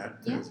should do that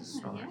as a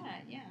start.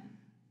 Yeah.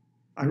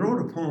 I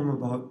wrote a poem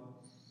about,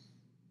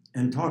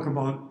 and talk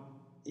about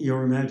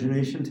your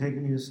imagination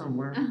taking you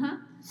somewhere.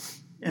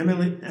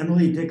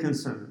 Emily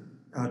Dickinson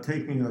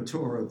taking a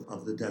tour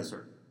of the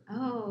desert.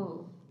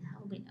 Oh,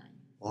 that would be nice.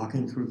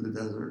 Walking through the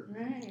desert.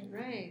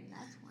 Right.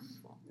 That's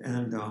wonderful.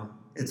 And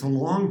it's a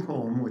long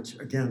poem, which,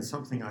 again,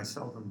 something I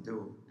seldom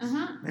do.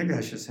 Maybe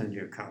I should send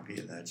you a copy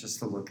of that just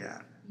to look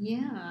at.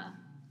 Yeah,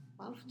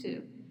 love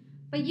to.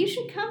 But you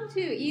should come to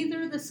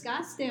either the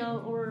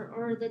Scottsdale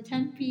or the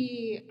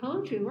Tempe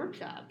Poetry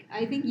Workshop.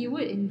 I think you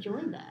would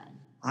enjoy that.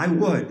 I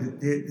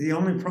would. The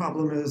only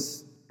problem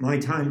is my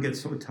time gets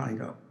so tied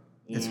up.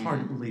 Yeah. It's hard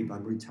to believe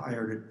I'm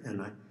retired,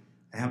 and I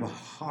have a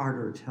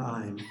harder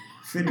time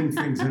fitting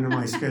things into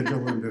my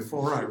schedule than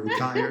before I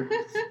retired.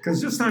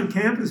 Because just on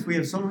campus, we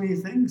have so many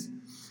things.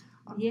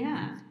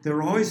 Yeah. There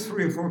are always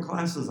 3 or 4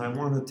 classes I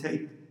want to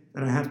take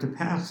that I have to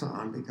pass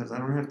on because I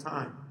don't have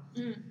time.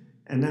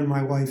 And then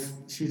my wife,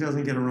 she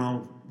doesn't get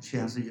around. She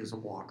has to use a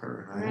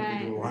walker, and I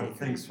have to do a lot of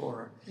things for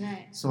her.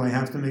 Right. So I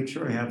have to make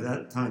sure I have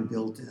that time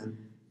built in.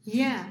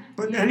 Yeah.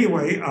 But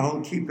anyway, I'll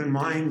keep in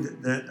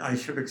mind that I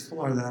should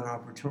explore that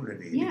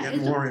opportunity to get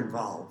more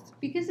involved.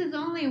 Because it's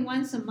only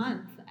once a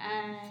month,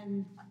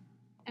 and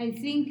I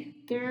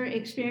think their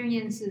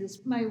experiences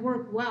might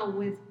work well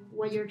with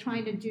what you're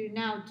trying to do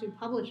now to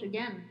publish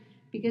again,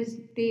 because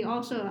they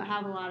also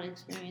have a lot of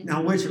experience.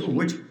 Now, which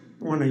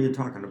one are you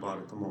talking about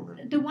at the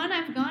moment? The one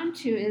I've gone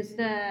to is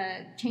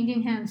the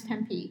Changing Hands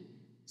Tempe.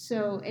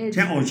 So it's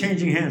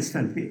Changing Hands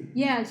Tempe.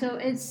 Yeah, so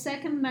it's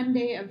second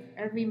Monday of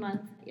every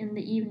month in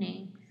the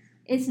evening.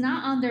 It's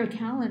not on their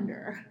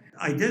calendar.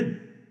 I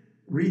did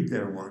read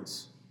there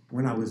once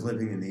when I was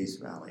living in the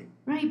East Valley.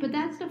 Right, but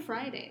that's the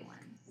Friday one.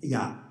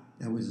 Yeah,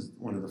 that was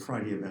one of the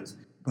Friday events.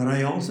 But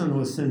I also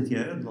know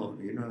Cynthia Edlow.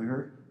 Do you know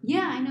her?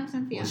 Yeah, I know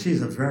Cynthia. Well,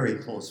 she's a very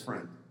close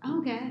friend.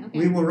 Okay.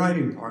 We were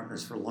writing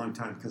partners for a long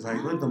time because I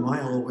lived a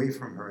mile away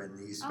from her in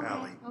the East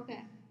Valley.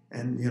 Okay.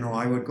 And,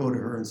 I would go to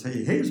her and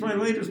say, here's my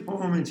latest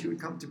poem. And she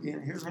would come to me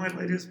and here's my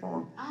latest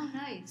poem. Oh,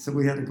 nice. So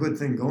we had a good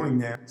thing going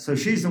there. So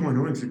she's the one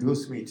who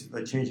introduced me to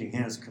the Changing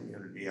Hands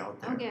community out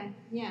there. Okay,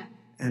 yeah.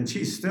 And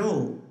she's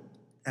still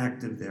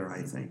active there,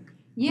 I think.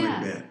 Yeah,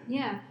 quite a bit.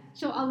 Yeah.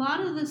 So a lot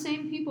of the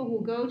same people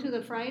who go to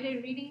the Friday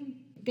reading,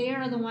 they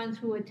are the ones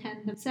who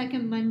attend the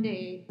second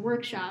Monday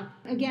workshop.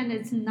 Again,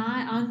 it's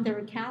not on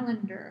their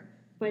calendar,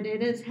 but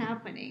it is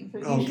happening.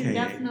 So you should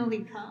definitely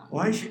come.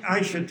 Well,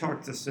 I should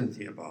talk to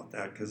Cynthia about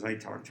that because I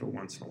talk to her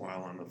once in a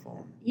while on the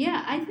phone.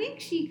 Yeah, I think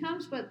she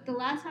comes, but the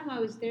last time I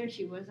was there,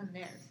 she wasn't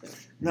there. So.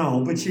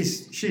 No, but she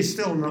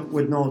still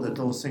would know that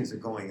those things are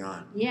going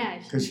on. Yeah.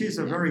 Because she's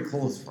a very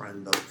close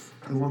friend of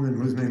the woman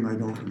whose name I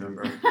don't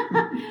remember.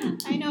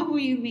 I know who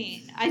you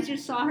mean. I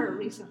just saw her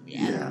recently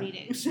at a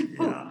reading. So.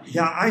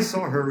 Yeah, I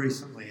saw her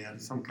recently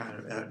at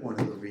one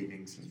of the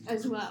readings.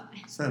 As well.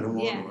 Said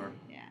hello to her.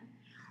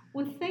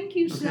 Well, thank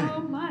you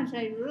so much.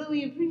 I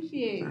really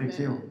appreciate it. Thank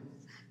you.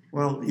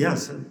 Well,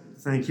 yes, and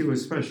thank you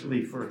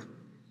especially for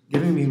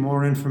giving me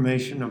more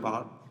information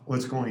about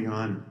what's going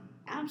on.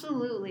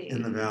 Absolutely.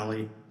 In the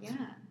valley. Yeah.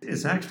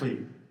 It's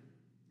actually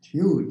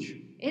huge.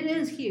 It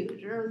is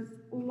huge. There's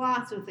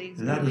lots of things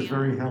and that is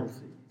very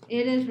healthy.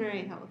 It is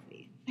very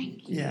healthy.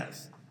 Thank you.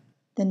 Yes.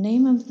 The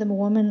name of the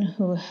woman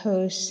who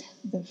hosts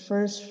the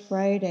first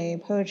Friday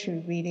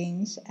poetry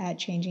readings at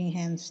Changing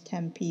Hands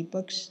Tempe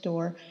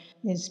bookstore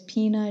is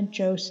Pina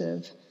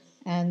Joseph,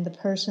 and the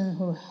person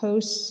who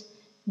hosts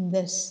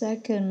the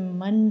second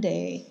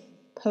Monday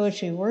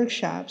poetry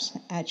workshops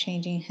at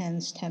Changing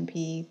Hands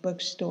Tempe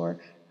bookstore,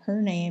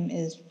 her name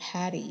is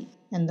Patty,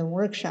 and the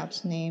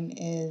workshop's name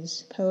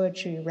is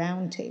Poetry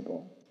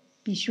Roundtable.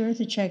 Be sure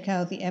to check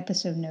out the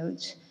episode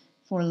notes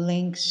for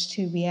links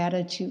to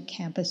Beatitude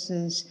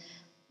Campus's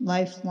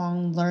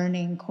lifelong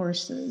learning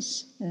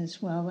courses, as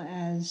well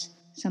as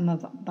some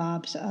of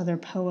Bob's other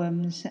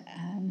poems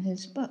and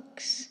his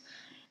books.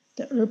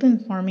 The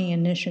urban farming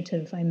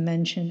initiative I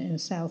mentioned in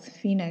South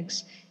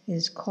Phoenix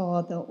is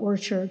called the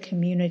Orchard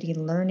Community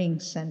Learning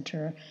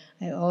Center.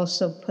 I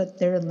also put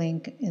their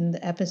link in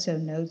the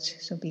episode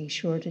notes, so be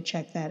sure to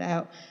check that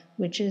out,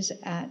 which is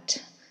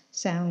at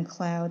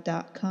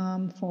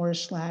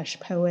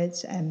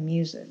soundcloud.com/poets and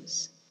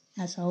muses.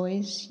 As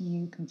always,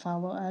 you can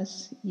follow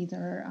us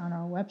either on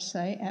our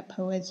website at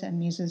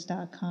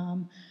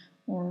poetsandmuses.com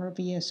or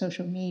via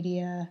social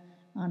media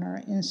on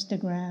our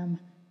Instagram,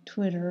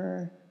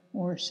 Twitter,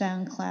 or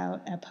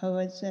SoundCloud at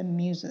Poets and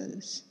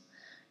Muses.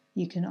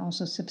 You can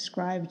also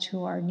subscribe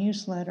to our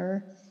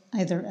newsletter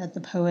either at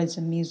the Poets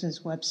and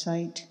Muses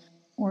website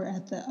or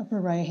at the upper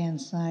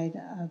right-hand side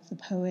of the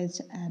Poets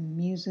and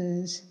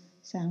Muses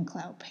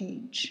SoundCloud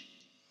page.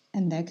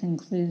 And that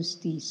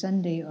concludes the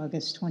Sunday,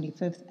 August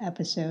 25th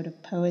episode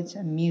of Poets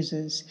and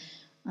Muses.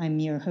 I'm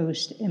your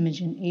host,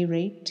 Imogen A.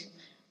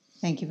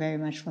 Thank you very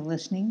much for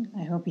listening.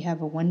 I hope you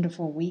have a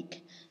wonderful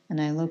week,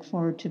 and I look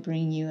forward to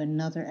bringing you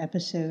another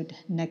episode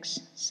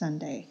next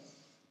Sunday.